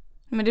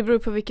 Men det beror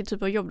på vilken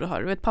typ av jobb du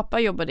har. Du vet, pappa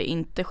jobbade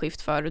inte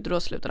skift förut, då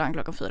slutade han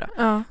klockan 4.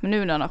 Ja. Men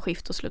nu när han har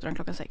skift så slutar han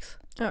klockan 6.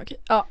 Ja, okej.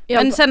 Ja,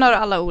 men sen har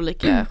alla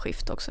olika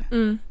skift också.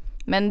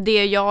 Men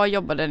det jag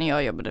jobbade när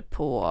jag jobbade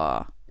på,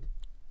 vad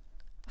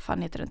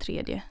fan heter den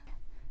tredje?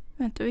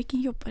 Vänta,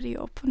 vilken jobbade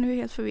jag på? Nu är jag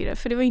helt förvirrad.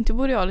 För det var inte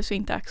Borealis och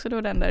inte Axel, det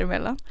var den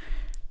däremellan.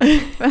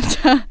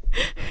 Vänta.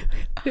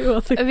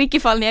 I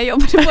vilket fall när jag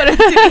jobbade på den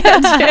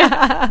tredje.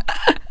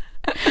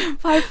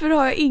 Varför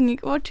har jag ingen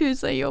kvar?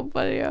 1000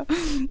 jobbade jag.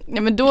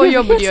 Nej, men då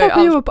jobbade jag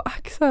ju jobba på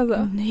Axel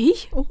alltså. Nej.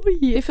 Oj.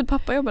 Det är för att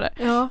pappa jobbade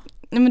där. Ja.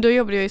 Nej, men då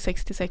jobbade jag ju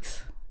 6-6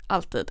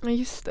 alltid. Men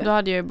just det. Då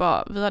hade jag ju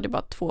vi hade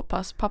bara 2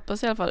 pass.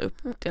 Pappas i alla fall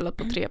uppdelat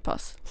på 3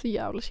 pass. Så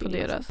jävla chill.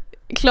 Deras.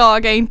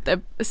 Klaga inte.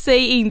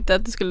 Säg inte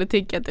att du skulle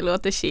tycka att det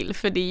låter chill,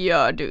 för det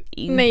gör du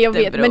inte. Nej, jag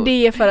vet, bro. men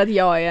det är för att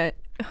jag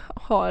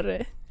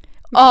har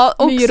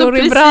också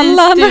precis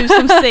du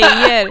som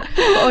säger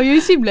jag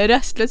är så himla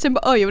rastlös. Sen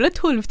bara, jag vill ha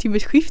 12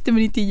 timmars skifte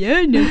men inte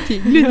gör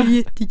någonting. Det är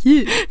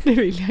jättekul. Det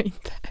vill jag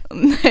inte.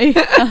 Nej,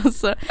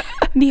 alltså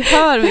ni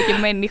hör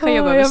vilken människa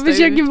jag behöver stå ut med. Jag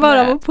försöker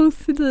bara vara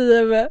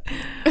positiv.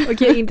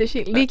 Okej, inte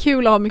chill. Det är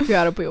kul att ha mycket att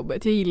göra på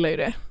jobbet. Jag gillar ju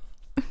det.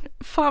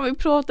 Fan, vi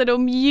pratade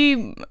om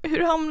gym.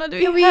 Hur hamnade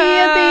vi här?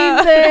 Jag vet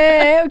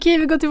inte. Okej,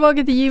 vi går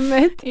tillbaka till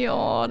gymmet.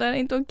 Ja, det är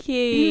inte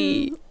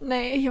okej.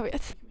 Nej, jag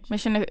vet. Men jag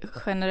känner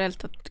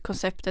generellt att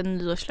konceptet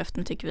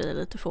nyårslöften tycker vi är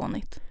lite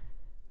fånigt.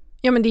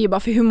 Ja, men det är ju bara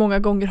för hur många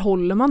gånger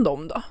håller man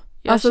dem då?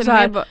 Alltså så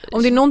här,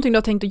 om det är någonting du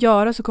har tänkt att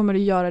göra så kommer du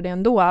göra det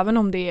ändå, även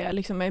om det är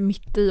liksom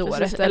mitt i året.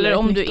 Precis, eller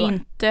om du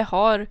inte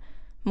har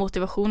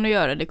motivation att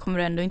göra det, kommer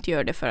du ändå inte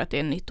göra det för att det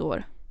är ett nytt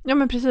år. Ja,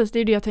 men precis, det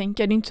är det jag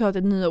tänker. Det är inte så att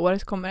ett nya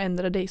året kommer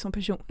ändra dig som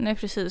person. Nej,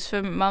 precis,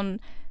 för man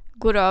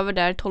går över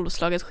där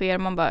 12-slaget sker,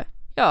 man bara,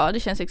 ja, det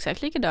känns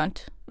exakt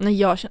likadant. Nej,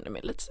 jag kände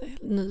mig lite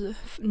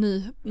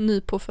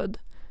nypåfödd.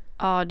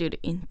 Ja, det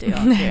gjorde inte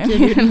jag. Nej, det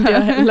gjorde inte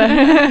jag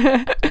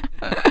heller.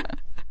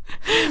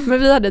 Men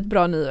vi hade ett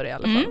bra nyår i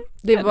alla fall.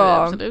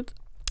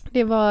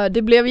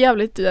 Det blev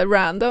jävligt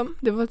random.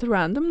 Det var ett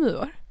random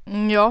nyår.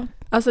 Ja.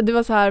 Alltså det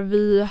var så här,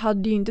 vi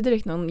hade ju inte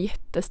direkt någon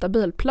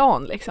jättestabil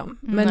plan liksom.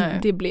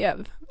 Men det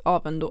blev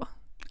av ändå.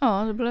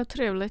 Ja, det blev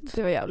trevligt.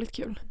 Det var jävligt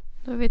kul.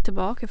 Då är vi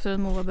tillbaka efter att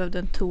Moa behövde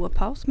en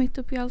toapaus mitt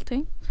upp i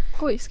allting.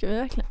 Oj, ska vi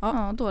verkligen?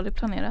 Ja, dåligt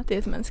planerat. Det är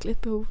ett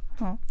mänskligt behov.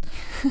 Ja.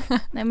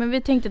 Nej, men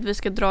vi tänkte att vi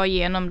ska dra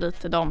igenom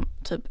lite de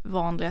typ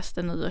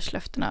vanligaste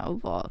nyårslöftena och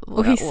vad våra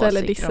och hissa åsikter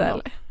eller dissa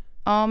eller?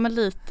 Ja, men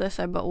lite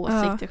så här bara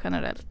åsikter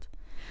generellt.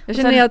 Jag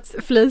känner att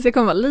Felicia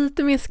kommer vara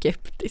lite mer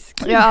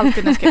skeptisk. Jag är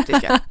alltid den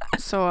skeptiska.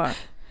 Så,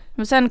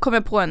 men sen kom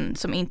jag på en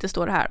som inte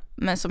står här,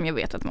 men som jag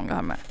vet att många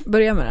har med.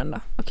 Börja med den då.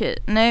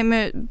 Okej, nej,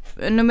 men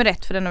nummer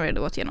 1, för den har vi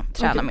redan gått igenom.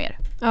 Träna mer.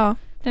 Ja.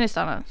 Den är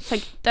standard. Så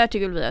där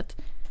tycker vi att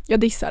jag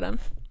dissar den.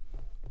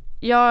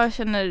 Jag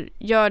känner,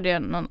 gör det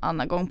någon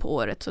annan gång på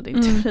året så det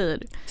inte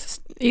blir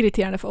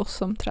irriterande för oss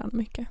som tränar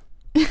mycket.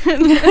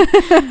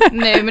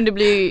 Nej, men det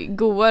blir ju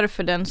godare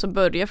för den som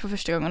börjar för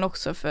första gången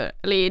också.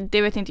 Eller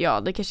det vet inte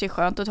jag. Det kanske är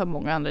skönt att ha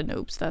många andra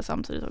noobs där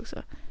samtidigt också.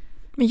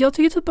 Men jag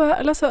tycker typ bara,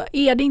 alltså,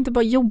 är det inte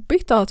bara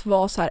jobbigt då att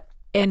vara så här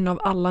en av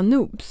alla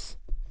noobs?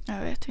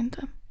 Jag vet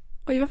inte.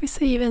 Och varför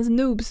säger vi ens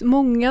noobs?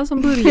 Många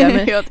som börjar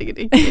med... Jag tycker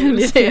det är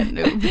kul att säga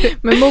noob.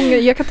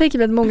 Men jag kan tänka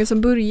mig att många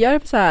som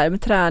börjar så här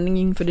med träning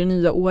inför det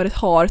nya året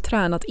har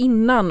tränat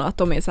innan och att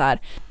de är så här...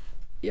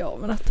 Ja,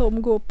 men att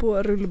de går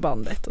på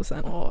rullbandet och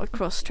sen... Och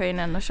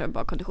cross-trainen och kör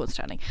bara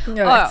konditionsträning.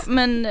 Ja,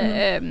 men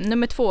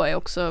nummer 2 är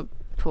också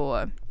på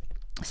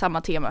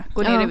samma tema.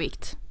 Gå ner i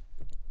vikt.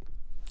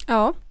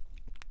 Ja.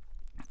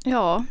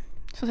 Ja,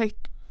 som sagt.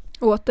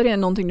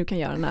 Återigen någonting du kan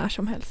göra när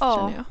som helst,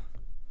 känner jag.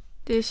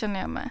 Det känner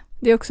jag med.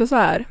 Det är också så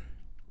här...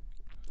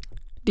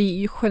 Det är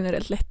ju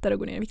generellt lättare att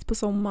gå ner i vikt på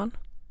sommaren.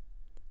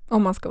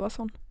 Om man ska vara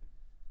sån,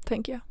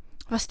 tänker jag.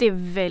 Fast det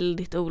är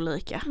väldigt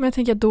olika. Men jag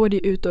tänker att då är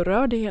det ut och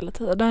rör dig hela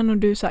tiden och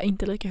du är så här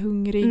inte lika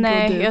hungrig.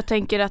 Nej, och jag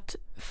tänker att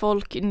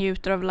folk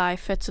njuter av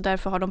lifet så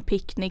därför har de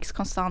picknicks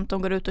konstant.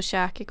 De går ut och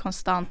käkar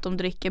konstant. De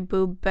dricker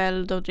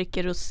bubbel, de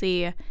dricker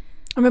rosé.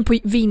 Ja, men på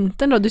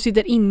vintern då, du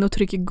sitter inne och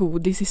trycker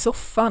godis i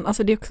soffan.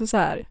 Alltså det är också så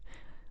här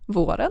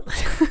våren.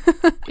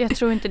 Jag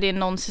tror inte det är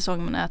någon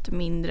säsong man äter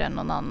mindre än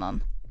någon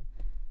annan.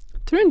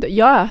 Tror du inte?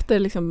 Jag äter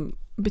liksom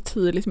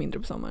betydligt mindre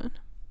på sommaren.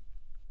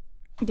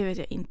 Det vet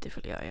jag inte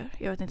för jag gör.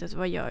 Jag vet inte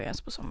vad jag gör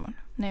ens på sommaren.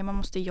 Nej, man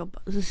måste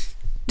jobba.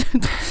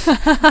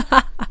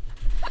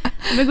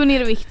 Men gå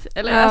ner i vikt.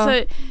 Eller,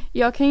 alltså,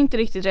 jag kan inte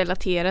riktigt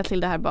relatera till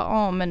det här.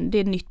 Bara, men det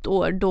är ett nytt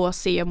år. Då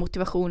ser jag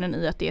motivationen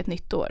i att det är ett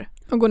nytt år.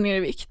 Och gå ner i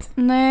vikt.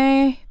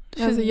 Nej.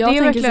 Alltså, det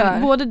är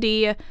verkligen både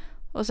det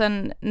och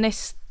sen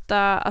nästa.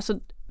 Alltså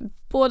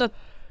båda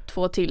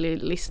 2 till i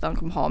listan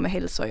kommer ha med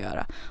hälsa att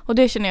göra. Och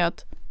det känner jag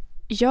att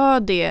gör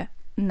det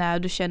när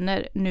du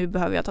känner nu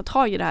behöver jag ta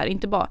tag i det här.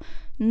 Inte bara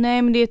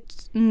nej, men det är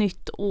ett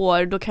nytt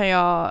år, då kan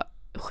jag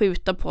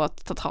skjuta på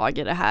att ta tag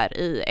i det här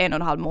i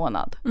 1,5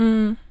 månad.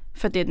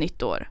 För att det är ett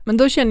nytt år. Men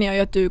då känner jag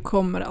ju att du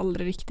kommer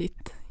aldrig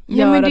riktigt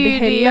göra det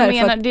heller. Det jag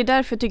menar. Det är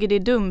därför jag tycker det är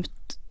dumt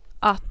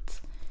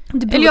att...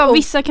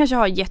 vissa kanske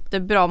har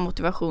jättebra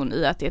motivation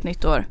i att det är ett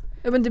nytt år.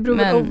 Ja, men det beror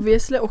väl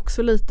obviously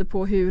också lite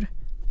på hur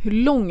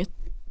långt...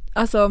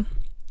 Alltså...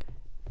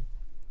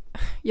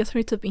 Jag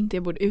tror typ inte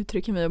jag borde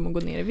uttrycka mig om att gå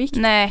ner i vikt.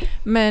 Nej.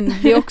 Men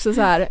det är också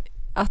så här...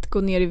 Att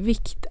gå ner i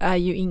vikt är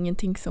ju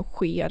ingenting som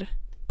sker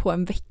på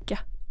en vecka.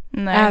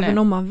 Även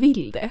om man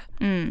vill det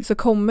så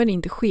kommer det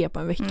inte ske på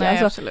en vecka. Nej,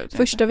 alltså,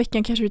 första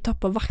veckan kanske du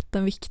tappar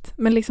vattenvikt.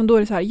 Men liksom då är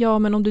det så här, ja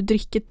men om du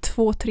dricker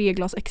 2-3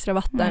 glas extra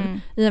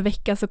vatten i en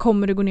vecka så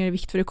kommer du gå ner i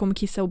vikt för du kommer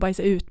kissa och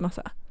bajsa ut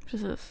massa.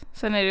 Precis.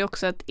 Sen är det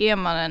också att är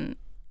man en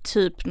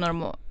typ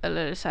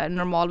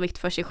normalvikt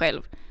för sig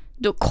själv,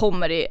 då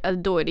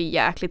är det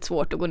jäkligt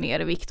svårt att gå ner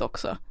i vikt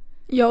också.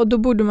 Ja, och då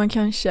borde man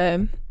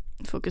kanske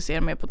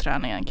fokusera mer på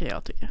träningen kan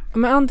jag tycka.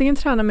 Men antingen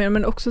träna mer,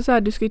 men också så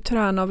här, du ska ju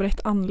träna av rätt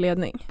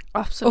anledning.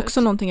 Absolut.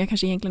 Också någonting jag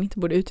kanske egentligen inte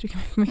borde uttrycka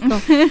mig för mycket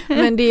om.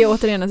 Men det är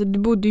återigen, alltså, du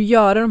borde ju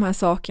göra de här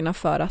sakerna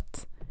för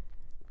att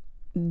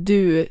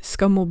du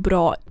ska må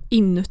bra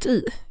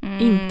inuti,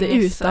 inte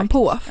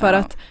utanpå. För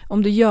att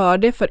om du gör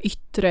det för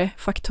yttre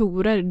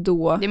faktorer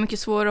då... Det är mycket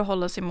svårt att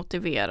hålla sig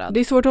motiverad. Det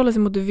är svårt att hålla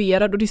sig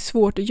motiverad och det är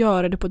svårt att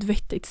göra det på ett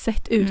vettigt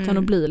sätt utan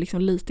att bli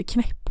liksom lite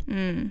knäpp.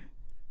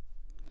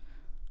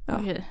 Ja.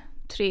 Okej.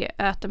 3.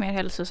 Äta mer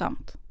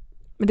hälsosamt.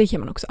 Men det kan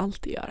man också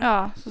alltid göra.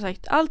 Ja, som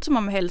sagt. Allt som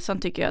har med hälsan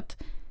tycker jag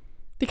att...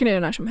 Det kan du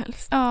göra när som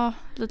helst. Ja,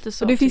 lite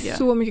så. Och det finns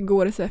så mycket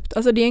goda recept.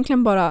 Alltså det är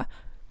egentligen bara...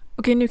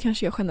 Okej, nu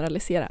kanske jag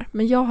generaliserar.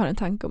 Men jag har en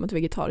tanke om att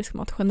vegetarisk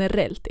mat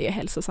generellt är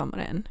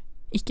hälsosammare än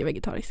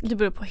icke-vegetarisk. Det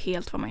beror på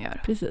helt vad man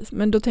gör. Precis,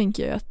 men då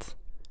tänker jag att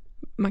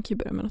man kan ju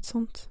börja med något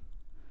sånt.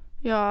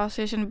 Ja,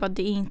 så jag känner bara att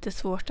det är inte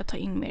svårt att ta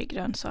in mer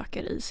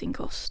grönsaker i sin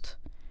kost.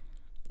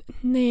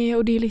 Nej,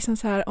 och det är liksom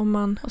så här om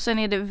man... Och sen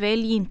är det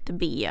välj inte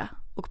bea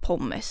och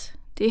pommes.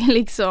 Det är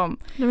liksom...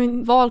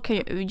 val kan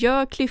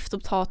gör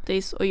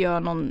klyftpotatis och gör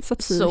någon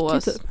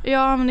sås. Typ.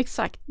 Ja, men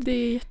exakt. Det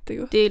är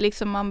jättegott. Det är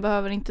liksom, man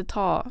behöver inte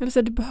ta... Eller så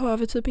här, du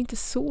behöver typ inte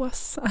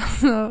sås.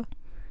 Alltså.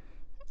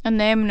 Ja,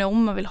 nej, men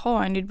om man vill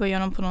ha en, det är bara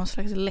göra någon på någon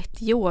slags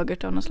lätt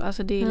yoghurt av någon slags.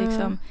 Alltså det är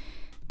liksom...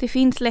 Det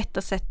finns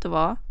lätta sätt att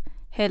vara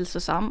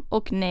hälsosam.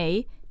 Och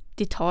nej,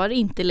 det tar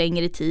inte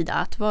längre tid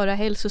att vara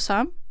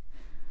hälsosam.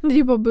 Det är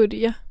ju bara att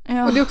börja.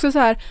 Ja. Och det är också så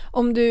här,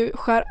 om du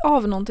skär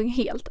av någonting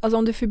helt, alltså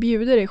om du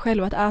förbjuder dig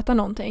själv att äta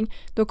någonting,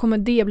 då kommer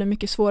det bli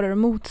mycket svårare att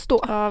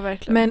motstå. Ja,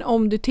 verkligen. Men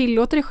om du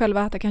tillåter dig själv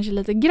att äta kanske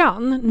lite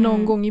grann,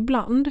 någon gång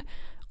ibland,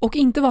 och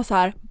inte vara så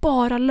här,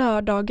 bara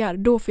lördagar,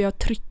 då får jag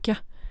trycka.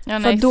 Ja,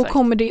 för då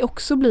kommer det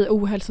också bli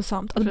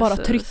ohälsosamt att bara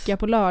trycka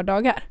på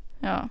lördagar.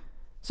 Ja.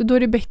 Så då är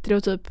det bättre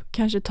att typ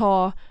kanske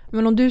ta,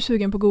 men om du är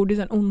sugen på godis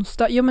en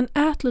onsdag, ja men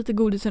ät lite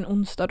godis en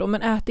onsdag då,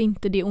 men ät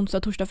inte det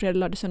onsdag, torsdag, fredag,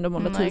 lördag, söndag,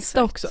 måndag,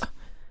 tisdag också.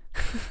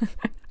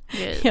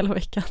 Hela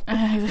veckan.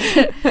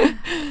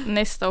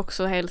 Nästa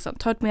också hälsan.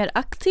 Ta ett mer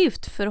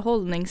aktivt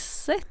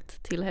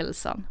förhållningssätt till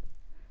hälsan.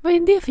 Vad är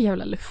det för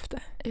jävla lufte?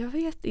 Jag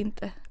vet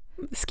inte.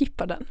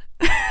 Skippa den.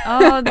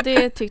 Ja,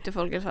 det tyckte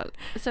folk i alla fall.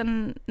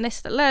 Sen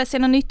nästa, lära sig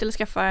något nytt eller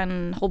skaffa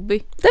en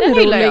hobby. Den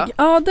är rolig. Jag.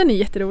 Ja, den är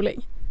jätterolig.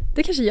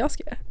 Det kanske jag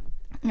ska göra.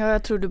 Ja,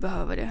 jag tror du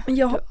behöver det. Men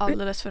du är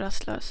alldeles för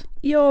rastlös.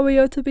 Ja, men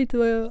jag vet typ inte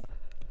vad jag...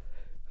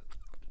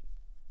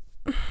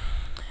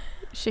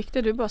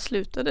 Ursäkta, du bara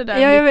slutade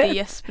där mitt i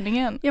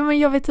gäspningen. Ja, men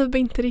jag vet typ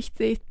inte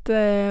riktigt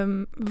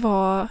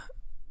vad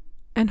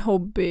en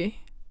hobby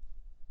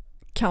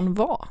kan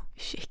vara.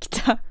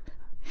 Ursäkta.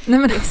 Nej,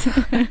 men alltså,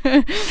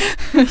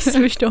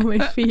 missförstå mig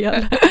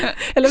fel.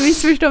 Eller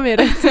missförstå mig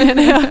rätt,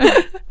 menar jag.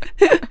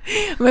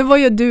 Men vad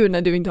gör du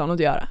när du inte har något att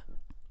göra?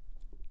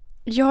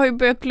 Jag har ju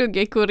börjat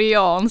plugga i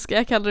koreanska.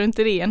 Jag kallar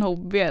inte det en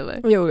hobby,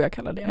 eller? Jo, jag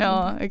kallar det.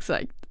 Ja,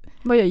 exakt.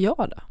 Vad gör jag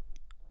då?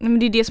 Nej, men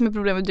det är det som är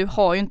problemet.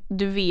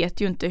 Du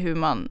vet ju inte hur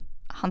man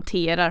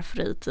hanterar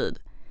fritid.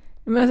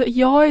 Men alltså,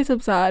 jag är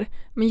typ så här,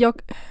 men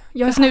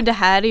fast nu, det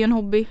här är ju en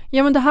hobby.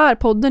 Ja, men det här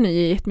podden är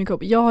ju jättemycket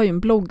hobby. Jag har ju en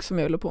blogg som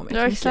jag håller på med.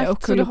 Ja, exakt.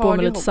 Och håller på med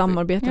lite hobby.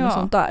 Samarbeten och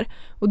sånt där.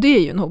 Och det är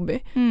ju en hobby.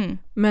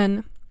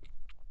 Men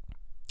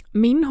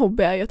min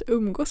hobby är ju att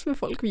umgås med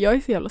folk. Jag är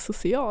så jävla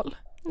social.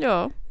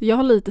 Ja. Jag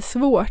har lite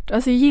svårt.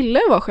 Alltså jag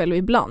gillar att vara själv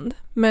ibland.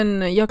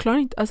 Men jag klarar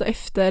inte, alltså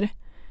efter...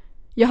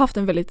 Jag har haft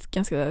en väldigt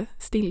ganska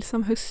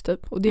stillsam höst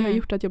typ. Och det har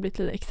gjort att jag blivit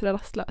lite extra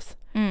rastlös.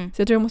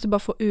 Så jag tror jag måste bara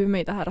få ur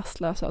mig det här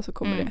rastlösa. Så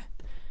kommer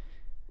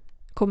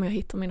jag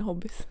hitta mina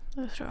hobbys.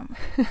 Det tror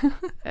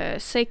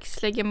jag.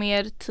 Sex, lägga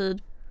mer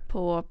tid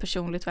på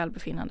personligt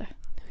välbefinnande.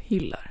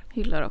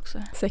 Hyllar också.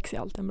 Sex är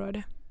alltid en bra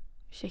idé.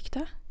 Ursäkta?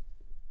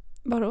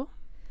 Vadå?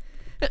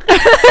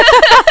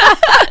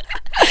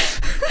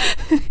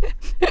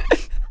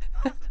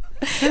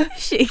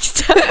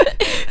 Ursäkta?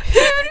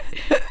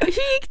 Hur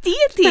gick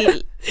det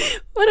till?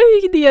 Vadå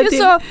gick det till? Jag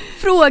sa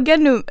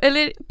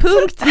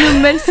punkt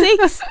nummer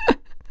 6.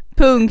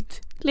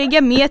 Punkt.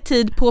 Lägga mer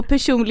tid på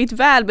personligt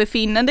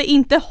välbefinnande,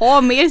 inte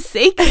ha mer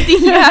sex,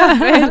 din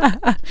jävel.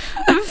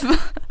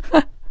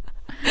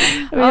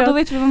 Ja, då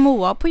vet vi vad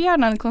Moa på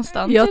hjärnan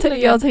konstant. Jag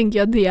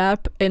tänker att det är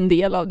en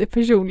del av det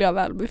personliga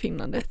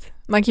välbefinnandet.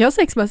 Man kan ju ha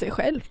sex med sig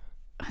själv.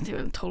 Det är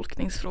väl en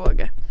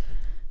tolkningsfråga.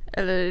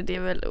 Eller det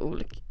är väl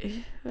olika...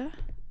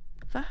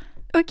 Va?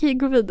 Okej,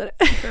 gå vidare.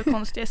 För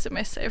konstiga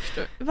sms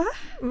efter.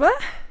 Va?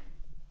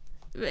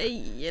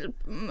 Hjälp.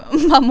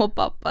 Mamma och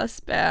pappa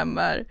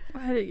spammar.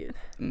 Herregud.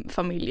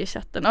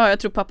 Familjechatten. Ja, jag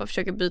tror pappa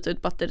försöker byta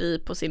ut batteri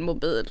på sin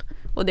mobil.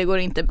 Och det går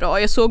inte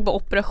bra. Jag såg bara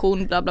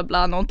operation bla bla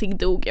bla. Någonting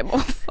dog. Jag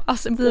bara,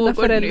 fasen pågår nu. Dina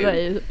föräldrar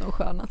är ju de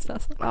skönaste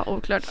alltså. Ja,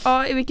 oklart.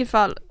 Ja, i vilket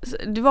fall.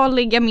 Det var att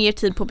lägga mer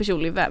tid på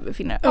personlig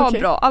välbefinnande. Ja,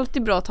 bra.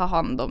 Alltid bra att ta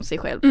hand om sig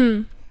själv.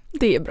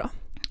 Det är bra.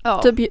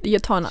 Ja. Typ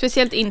jag tar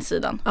speciellt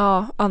insidan.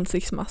 Ja,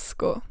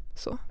 ansiktsmask och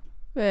så.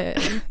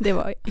 Det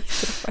var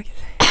extra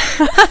faktiskt.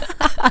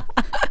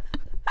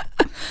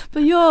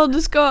 Ja,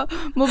 du ska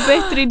må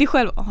bättre i dig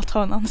själv.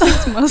 Ta en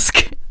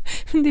ansiktsmask.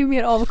 Det är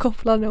mer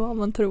avkopplande än vad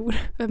man tror.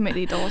 Vem är det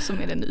idag som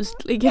är den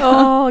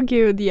ytliga?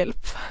 Gud,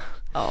 hjälp.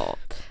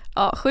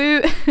 Ja,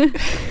 7.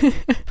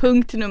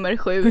 Punkt nummer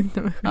 7.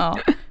 Ja.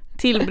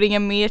 Tillbringa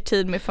mer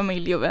tid med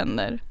familj och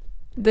vänner.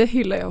 Det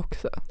hyllar jag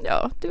också.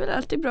 Ja, det är väl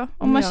alltid bra.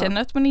 Om man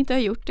känner att man inte har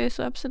gjort det,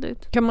 så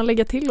absolut. Kan man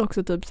lägga till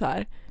också typ så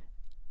här,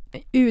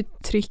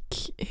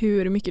 uttryck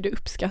hur mycket du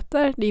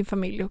uppskattar din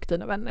familj och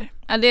dina vänner?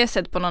 Ja, det är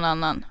sett på någon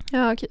annan.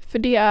 Ja, okej. För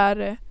det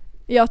är,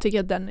 jag tycker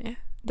att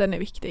den är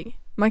viktig.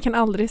 Man kan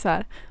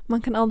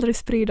aldrig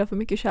sprida för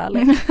mycket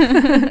kärlek.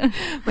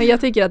 Men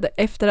jag tycker att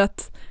efter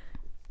att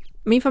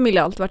min familj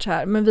har alltid varit så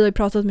här, men vi har ju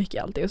pratat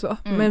mycket alltid och så.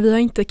 Men vi har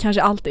inte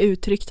kanske alltid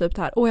uttryckt typ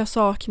det här, jag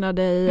saknar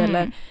dig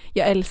eller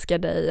jag älskar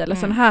dig eller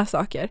såna här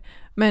saker.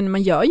 Men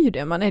man gör ju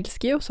det, man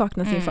älskar ju att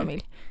sakna sin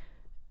familj.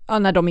 Ja,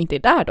 när de inte är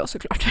där då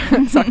såklart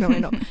saknar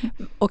man dem.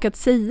 Och att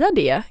säga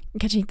det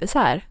kanske inte så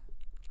här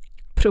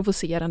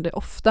provocerande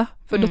ofta,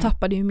 för då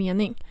tappar det ju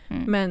mening.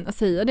 Men att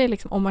säga det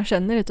liksom, om man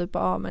känner det typ,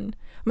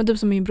 men typ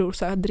som min bror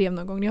sa, jag drev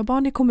någon gång, jag bara,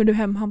 när kommer du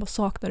hem? Han bara,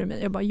 saknar du mig?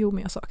 Jag bara, jo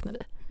men jag saknar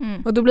dig.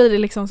 Och då blir det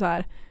liksom så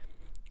här,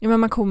 ja men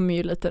man kommer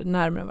ju lite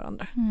närmare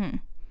varandra.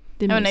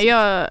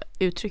 Jag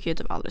uttrycker ju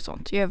typ aldrig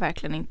sånt. Jag är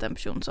verkligen inte en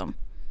person som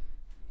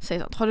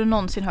säger sånt. Har du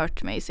någonsin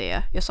hört mig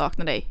säga jag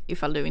saknar dig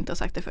ifall du inte har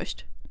sagt det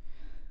först?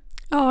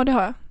 Ja, det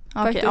har jag.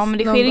 Okej, ja, men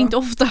det sker inte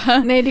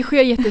ofta. Nej, det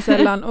sker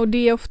jättesällan och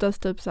det är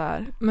oftast typ så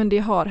här, men det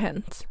har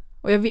hänt.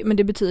 Och men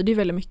det betyder ju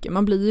väldigt mycket.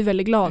 Man blir ju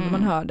väldigt glad när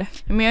man hör det.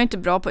 Men jag är inte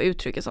bra på att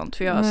uttrycka sånt,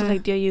 för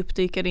jag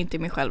djupdyker inte i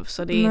mig själv,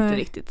 så det är inte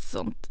riktigt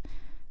sånt.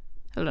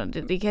 Eller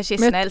det kanske är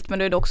snällt, men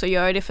då är det också,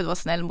 gör det för att vara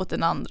snäll mot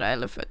den andra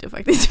eller för att jag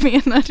faktiskt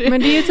menar det.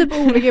 Men det är ju typ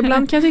olika.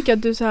 Ibland kan jag tycka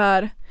att du så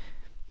här,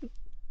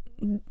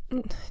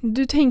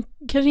 du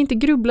kanske inte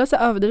grubblar så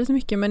överdrivet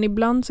mycket, men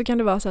ibland så kan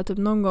det vara så att typ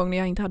någon gång när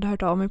jag inte hade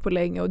hört av mig på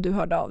länge och du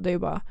hörde av dig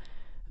och bara,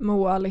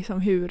 Moa, liksom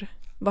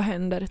vad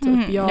händer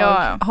typ,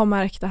 jag har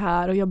märkt det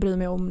här och jag bryr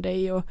mig om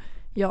dig och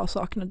jag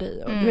saknar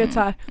dig och du vet så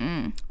här.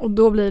 Och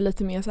då blir det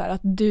lite mer så här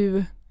att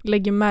du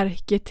lägger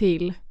märke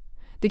till,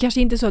 det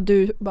kanske inte är så att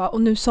du bara,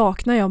 och nu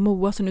saknar jag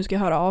Moa så nu ska jag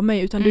höra av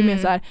mig, utan du är mer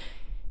så här,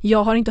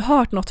 jag har inte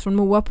hört något från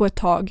Moa på ett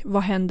tag,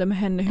 vad händer med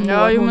henne, hur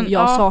mår hon,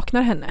 jag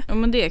saknar henne. Ja,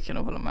 men det kan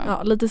jag hålla med.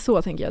 Ja, lite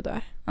så tänker jag att det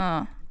är.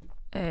 Ja.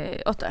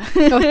 8.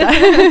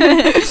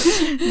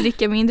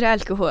 Dricka mindre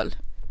alkohol.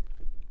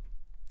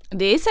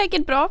 Det är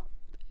säkert bra.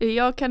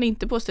 Jag kan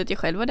inte påstå att jag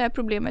själv har det här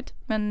problemet.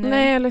 Men,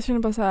 nej, jag känner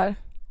bara så här.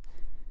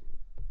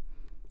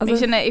 Alltså, jag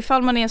känner,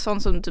 ifall man är en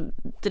sån som typ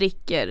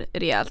dricker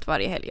rejält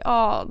varje helg,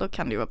 ja, då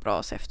kan det ju vara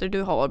bra så efter.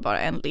 Du har bara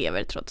en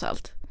lever trots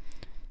allt.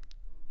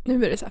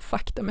 Nu är det så här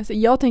faktamässigt.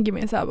 Jag tänker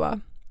mer så här bara,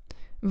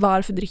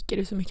 varför dricker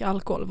du så mycket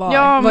alkohol?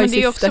 Vad men är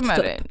det är också med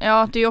typ? det.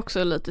 Ja, det är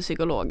också lite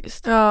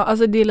psykologiskt. Ja,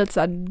 alltså det är lite så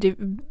här,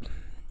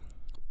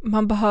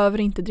 man behöver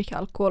inte dricka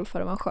alkohol för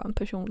att vara en skön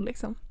person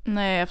liksom.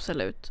 Nej,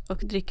 absolut. Och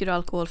dricker du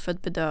alkohol för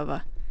att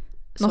bedöva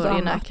något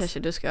sorgerna, annat, kanske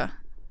du ska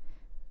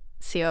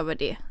se över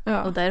det.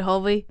 Ja. Och där har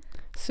vi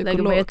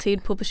lägger mer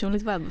tid på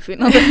personligt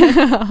välbefinnande.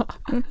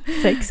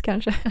 6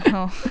 kanske.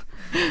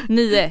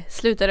 9.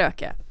 Sluta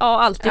röka.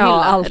 Ja, alltid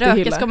hylla. Alltid röka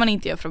hylla. Ska man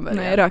inte göra från början.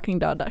 Nej, rökning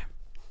dödar.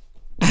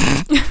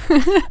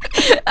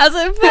 Alltså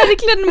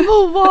verkligen,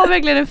 Moa har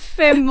verkligen en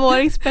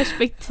 5-årings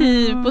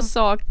perspektiv på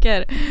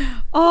saker.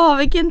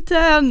 Vilken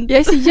tönt. Jag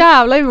är så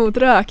jävla emot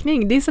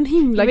rökning. Det är sån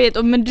himla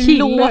men du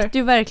killer. låter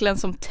ju verkligen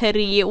som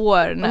 3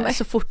 år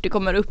så fort det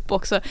kommer upp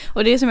också.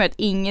 Och det är som att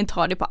ingen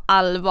tar det på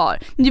allvar.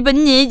 Du bara,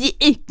 nej,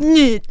 det är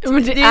äckligt.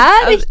 Men det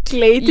är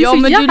äckligt. Det är så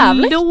men jävla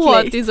du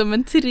låter äckligt. som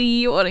en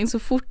 3-åring så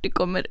fort det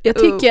kommer upp. Jag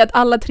tycker att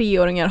alla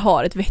 3-åringar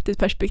har ett vettigt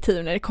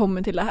perspektiv när det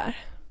kommer till det här.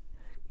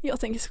 Jag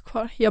tänker så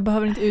kvar. Jag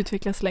behöver inte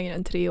utvecklas längre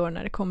än 3 år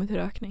när det kommer till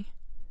rökning.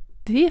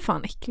 Det är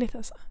fan äckligt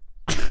alltså.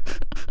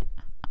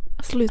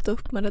 Sluta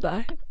upp med det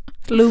där.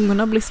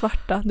 Lungorna blir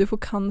svarta, du får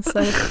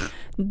cancer,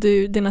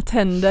 dina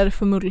tänder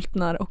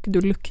förmultnar och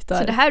du luktar.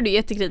 Så det här är du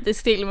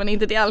jättekritisk till, men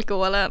inte till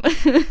alkoholen.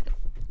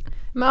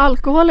 Men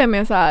alkohol är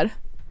mer så här.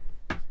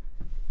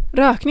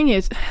 Rökning är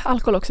ju,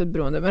 alkohol också ett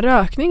beroende, men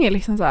rökning är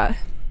liksom så här.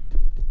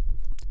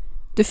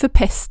 Du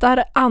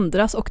förpestar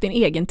andras och din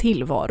egen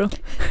tillvaro.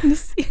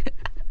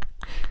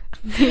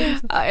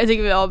 Ja, jag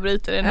tycker vi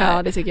avbryter den här.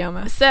 Ja, det tycker jag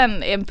med.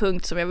 Sen en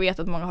punkt som jag vet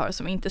att många har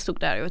som inte stod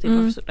där, jag vet inte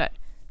varför stod där.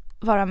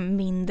 Vara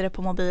mindre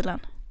på mobilen.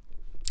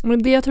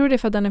 Men det jag tror det är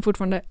för att den är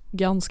fortfarande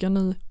ganska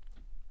ny.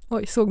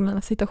 Oj, såg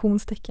mina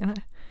citationstecken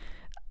här.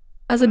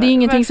 Alltså det är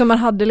ingenting som man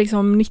hade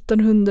liksom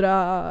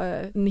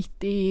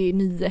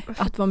 1999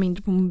 att vara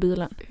mindre på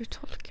mobilen. Hur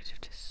tolkar du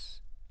det?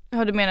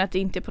 Ja, du menar att det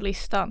inte är på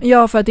listan?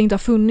 Ja, för att det inte har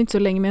funnits så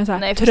länge, men så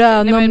här,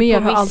 träna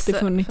mer har alltid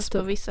funnits. Fast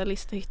på vissa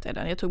listor hittade jag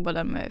den. Jag tog bara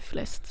den med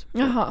flest.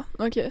 Jaha,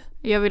 okej.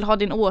 Jag vill ha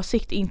din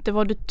åsikt, inte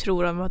vad du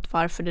tror om att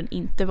varför den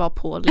inte var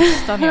på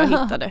listan jag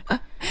hittade.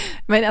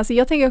 Men alltså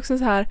jag tänker också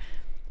så här.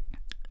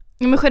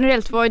 Ja, men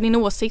generellt, vad är din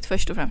åsikt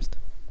först och främst?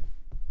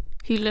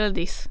 Hylla eller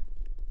diss?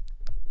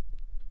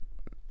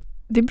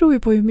 Det beror ju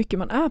på hur mycket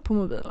man är på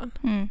mobilen.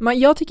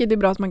 Jag tycker det är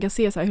bra att man kan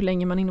se så här hur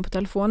länge man är inne på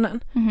telefonen.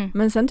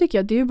 Men sen tycker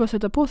jag att det är ju bara att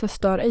sätta på sig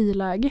stör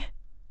ej-läge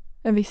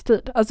en viss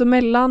tid. Alltså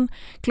mellan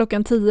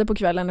klockan 10 på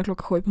kvällen och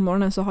klockan 7 på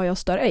morgonen så har jag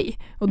stör ej.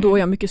 Och då är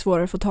jag mycket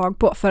svårare att få tag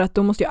på. För att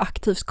då måste jag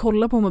aktivt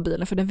kolla på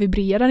mobilen för den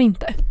vibrerar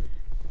inte.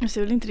 Det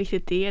är väl inte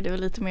riktigt det. Det är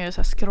väl lite mer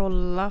så här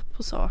scrolla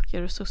på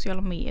saker och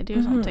sociala medier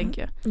och sånt,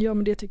 tänker jag. Ja,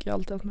 men det tycker jag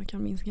alltid att man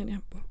kan minska ner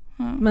på.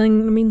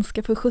 Men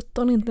minska för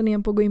 17 inte ner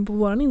på att gå in på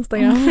våran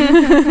Instagram.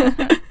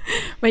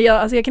 Men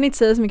jag kan inte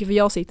säga så mycket för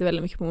jag sitter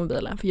väldigt mycket på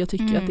mobilen. För jag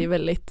tycker att det är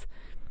väldigt,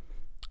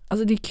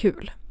 alltså det är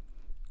kul.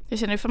 Jag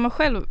känner ifall man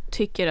själv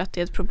tycker att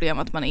det är ett problem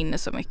att man är inne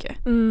så mycket.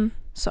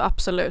 Så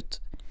absolut.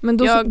 Men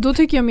då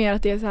tycker jag mer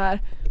att det är så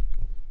här.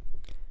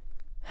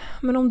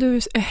 Men om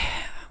du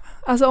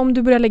om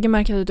du börjar lägga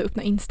märke till att du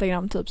öppnar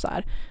Instagram typ så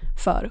här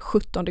för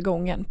 17:e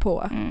gången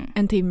på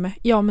en timme.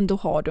 Ja, men då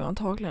har du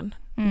antagligen.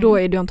 Då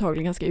är du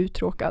antagligen ganska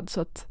uttråkad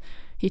så att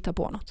hitta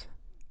på något.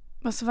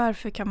 Alltså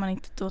varför kan man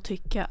inte då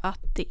tycka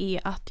att det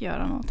är att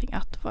göra någonting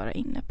att vara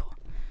inne på?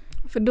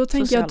 För då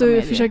tänker jag att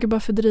du försöker bara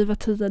fördriva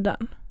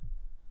tiden.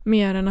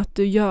 Mer än att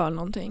du gör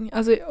någonting.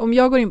 Alltså om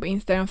jag går in på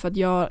Instagram för att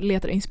jag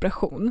letar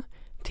inspiration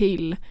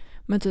till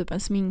med typ en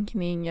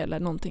sminkning eller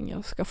någonting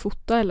jag ska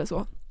fota eller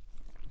så.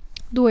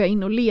 Då är jag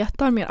inne och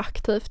letar mer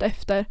aktivt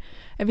efter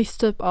en viss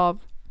typ av,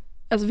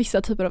 alltså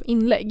vissa typer av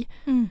inlägg.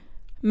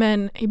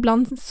 Men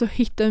ibland så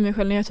hittar jag mig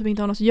själv när jag typ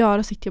inte har något att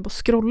göra, sitter jag bara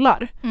och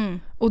scrollar.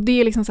 Och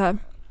det är liksom så här,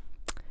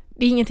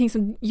 det är ingenting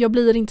som, jag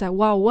blir inte så här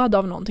wowad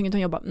av någonting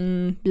utan jag bara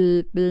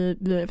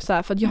så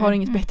här, för att jag har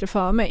inget bättre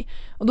för mig.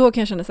 Och då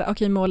kan jag känna så här,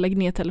 okej, må lägg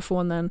ner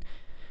telefonen,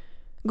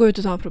 gå ut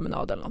och ta en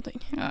promenad eller någonting.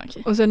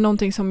 Och sen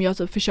någonting som jag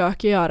typ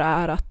försöker göra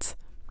är att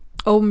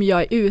om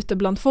jag är ute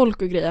bland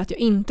folk och grejer att jag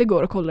inte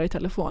går och kollar i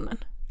telefonen.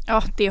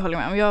 Ja, det håller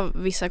jag med om. Jag har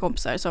vissa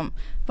kompisar som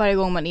varje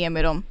gång man är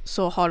med dem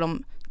så har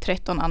de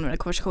 13 använda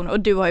konversationer och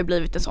du har ju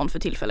blivit en sån för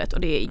tillfället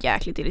och det är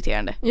jäkligt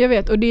irriterande. Jag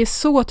vet, och det är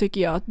så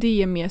tycker jag att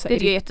det är mer så här,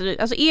 det är jättedyrt.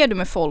 Alltså är du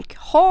med folk,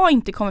 ha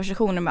inte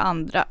konversationer med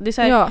andra. Det är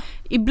så här,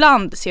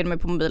 ibland ser du mig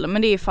på mobilen,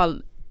 men det är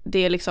ifall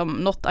det är liksom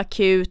något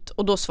akut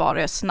och då svarar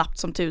jag snabbt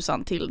som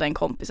tusan till den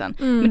kompisen.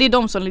 Men det är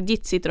de som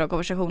legit sitter och har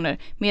konversationer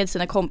med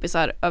sina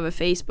kompisar över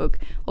Facebook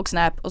och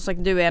Snap och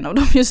sagt du är en av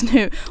dem just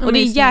nu. Och det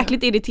är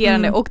jäkligt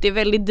irriterande och det är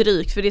väldigt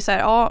drygt för det är så här,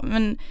 ja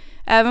men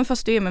även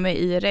fast du är med mig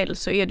IRL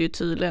så är du ju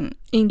tydligen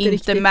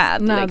inte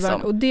med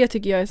liksom. Och det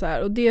tycker jag är så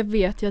här, och det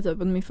vet jag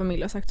typ att min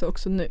familj har sagt så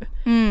också nu.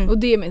 Och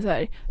det är mig så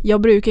här,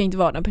 jag brukar inte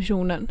vara den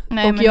personen.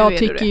 Nej, och jag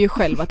tycker ju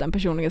själv att den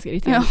personen är ganska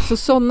irriterande. Så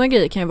sådana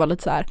grejer kan ju vara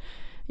lite så här.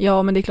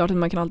 Ja, men det är klart att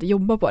man kan alltid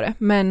jobba på det.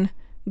 Men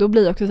då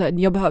blir det också så här,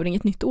 jag behöver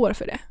inget nytt år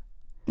för det.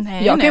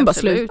 Jag kan bara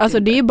sluta. Alltså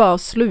det är bara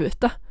att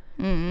sluta.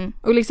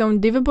 Och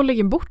liksom, det är väl bara att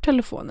lägga bort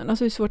telefonen.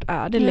 Alltså hur svårt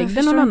är det? Lägg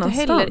den någon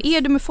annanstans.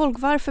 Är du med folk,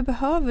 varför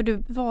behöver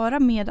du vara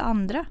med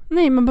andra?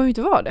 Nej, man behöver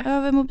inte vara det.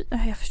 Över mobil.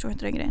 Jag förstår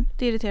inte den grejen.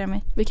 Det irriterar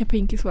mig. Vi kan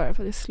Pinky svära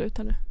på att det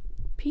slutar nu.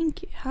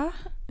 Pinky? Ha?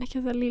 Jag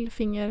kan säga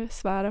lillfinger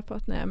svära på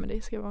att nej, men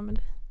det ska vara med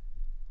dig.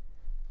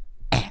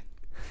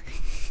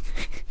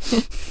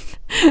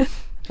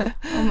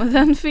 Och med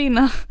den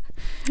fina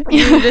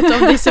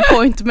ljudet av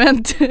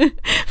disappointment.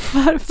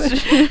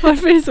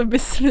 Varför är du så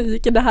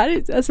besviken? Det här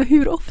är, alltså,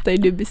 hur ofta är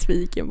du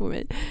besviken på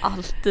mig?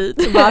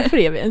 Alltid. Så varför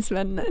är vi ens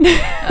vänner?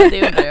 Ja,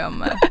 det undrar jag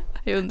med.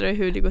 Jag undrar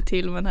hur det går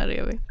till, men här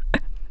är vi.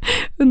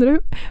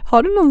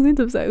 Har du någonsin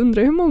typ så här,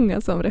 undrar hur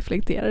många som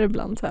reflekterar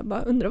ibland så här,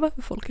 bara undrar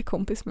varför folk är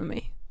kompis med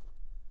mig?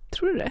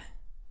 Tror du det?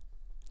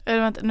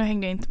 Eller vänta, nu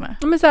hängde jag inte med.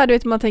 Men så här, du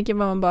vet, man tänker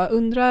vad man bara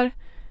undrar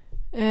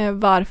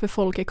varför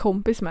folk är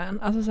kompis med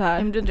en. Alltså så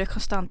här. Men du undrar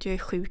konstant, jag är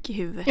sjuk i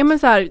huvudet. Ja, men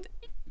så här,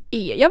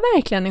 är jag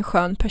verkligen en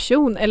skön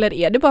person? Eller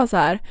är det bara så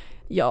här,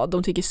 ja,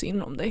 de tycker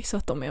synd om dig så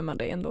att de är med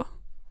dig ändå?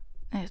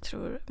 Nej, jag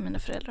tror mina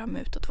föräldrar har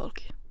mutat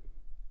folk.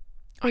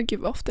 Åh gud,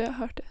 vad ofta jag har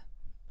hört det.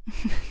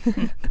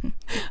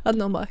 Att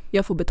någon bara,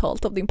 jag får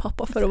betalt av din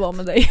pappa för att vara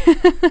med dig.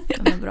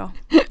 Den är bra,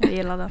 jag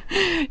gillar den.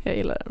 Jag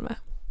gillar den med.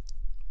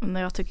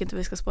 Men jag tycker inte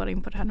vi ska spara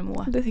in på det här nu,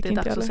 Moa. Det är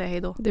dags att säga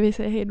hej då. Vi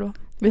säger hej då.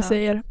 Vi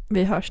säger,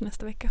 vi hörs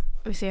nästa vecka.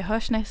 Vi säger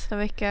hörs nästa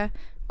vecka.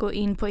 Gå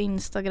in på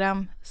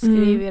Instagram.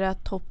 Skriv era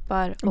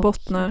toppar och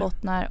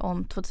bottnar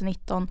om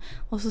 2019.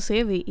 Och så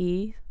ser vi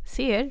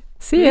Vi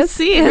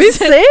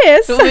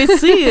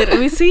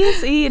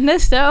ses i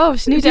nästa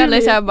avsnitt.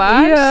 Alla så här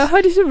bara. Ja,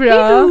 ha det så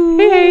bra.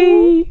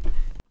 Hej.